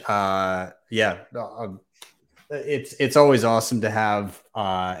much. It's always awesome to have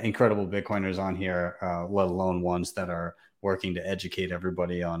incredible Bitcoiners on here, let alone ones that are working to educate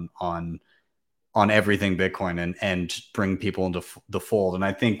everybody on on everything Bitcoin and bring people into the fold. And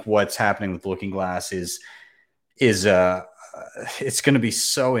I think what's happening with Looking Glass is it's going to be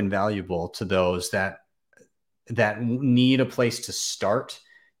so invaluable to those that need a place to start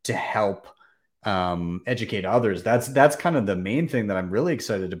to help educate others. That's kind of the main thing that I'm really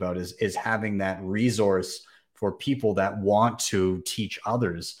excited about is having that resource for people that want to teach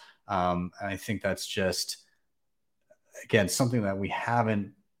others. I think that's just, again, something that we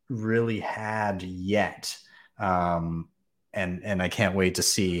haven't really had yet. And I can't wait to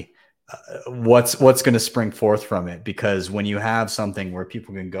see what's going to spring forth from it, because when you have something where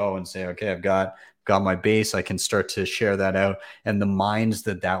people can go and say, okay, I've got my base, I can start to share that out, and the minds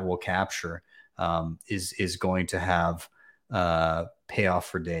that will capture is going to have payoff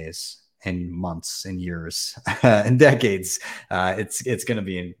for days and months and years and decades. It's going to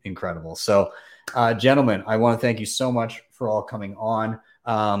be incredible. So gentlemen, I want to thank you so much for all coming on.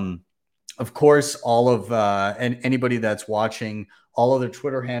 Of course, all of and anybody that's watching, all of their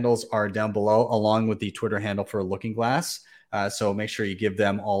Twitter handles are down below, along with the Twitter handle for Looking Glass. So make sure you give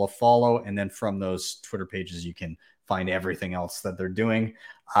them all a follow. And then from those Twitter pages, you can find everything else that they're doing.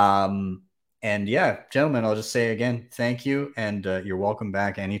 And yeah, gentlemen, I'll just say again, thank you. And you're welcome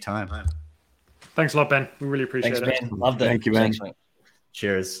back anytime. Thanks a lot, Ben. We really appreciate it. Ben. Loved it. Thank you, Ben. Thanks,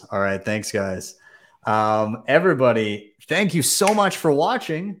 Cheers. All right. Thanks, guys. Everybody, thank you so much for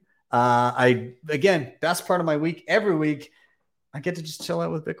watching. Again, best part of my week, every week, I get to just chill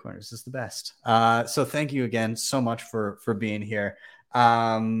out with Bitcoiners. It's the best. So thank you again so much for being here.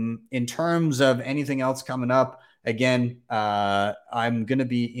 In terms of anything else coming up, again, I'm going to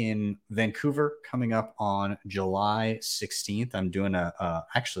be in Vancouver coming up on July 16th. I'm doing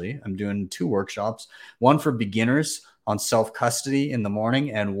I'm doing 2 workshops, one for beginners on self-custody in the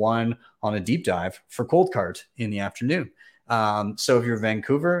morning and one on a deep dive for Coldcard in the afternoon. So if you're in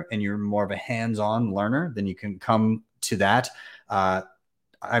Vancouver and you're more of a hands-on learner, then you can come to that.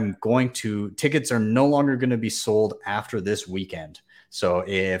 Tickets are no longer going to be sold after this weekend. So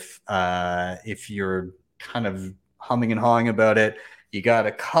if you're kind of humming and hawing about it, you got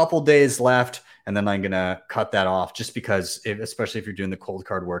a couple days left, and then I'm going to cut that off just because, especially if you're doing the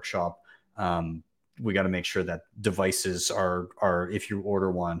Coldcard workshop, we got to make sure that devices are, if you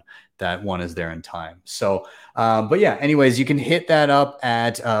order one, that one is there in time. So, but yeah, anyways, you can hit that up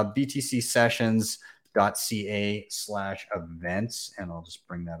at btcsessions.ca/events. And I'll just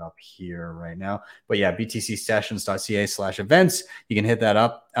bring that up here right now. But yeah, btcsessions.ca/events. You can hit that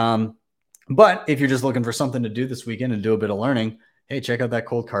up. But if you're just looking for something to do this weekend and do a bit of learning, hey, check out that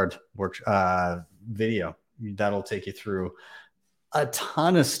Coldcard video. That'll take you through a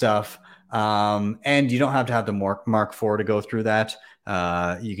ton of stuff. And you don't have to have the Mark IV to go through that.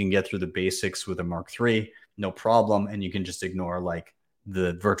 You can get through the basics with a Mark III, no problem. And you can just ignore like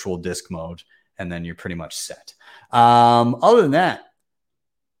the virtual disk mode, and then you're pretty much set. Other than that,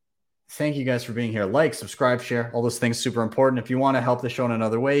 thank you guys for being here. Like, subscribe, share, all those things, super important. If you want to help the show in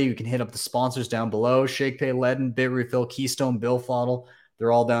another way, you can hit up the sponsors down below. ShakePay, Ledin, BitRefill, Keystone, Billfodl.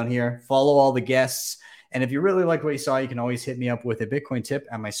 They're all down here. Follow all the guests. And if you really like what you saw, you can always hit me up with a Bitcoin tip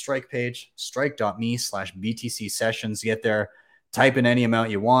at my Strike page, strike.me/BTC sessions. Get there, type in any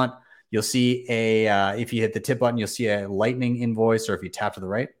amount you want. You'll see if you hit the tip button, you'll see a Lightning invoice, or if you tap to the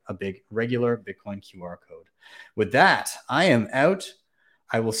right, a big regular Bitcoin QR code. With that, I am out.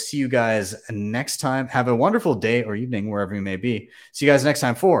 I will see you guys next time. Have a wonderful day or evening, wherever you may be. See you guys next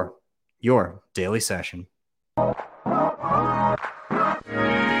time for your daily session.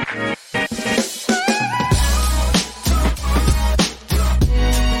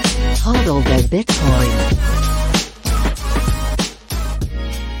 Hodl the Bitcoin.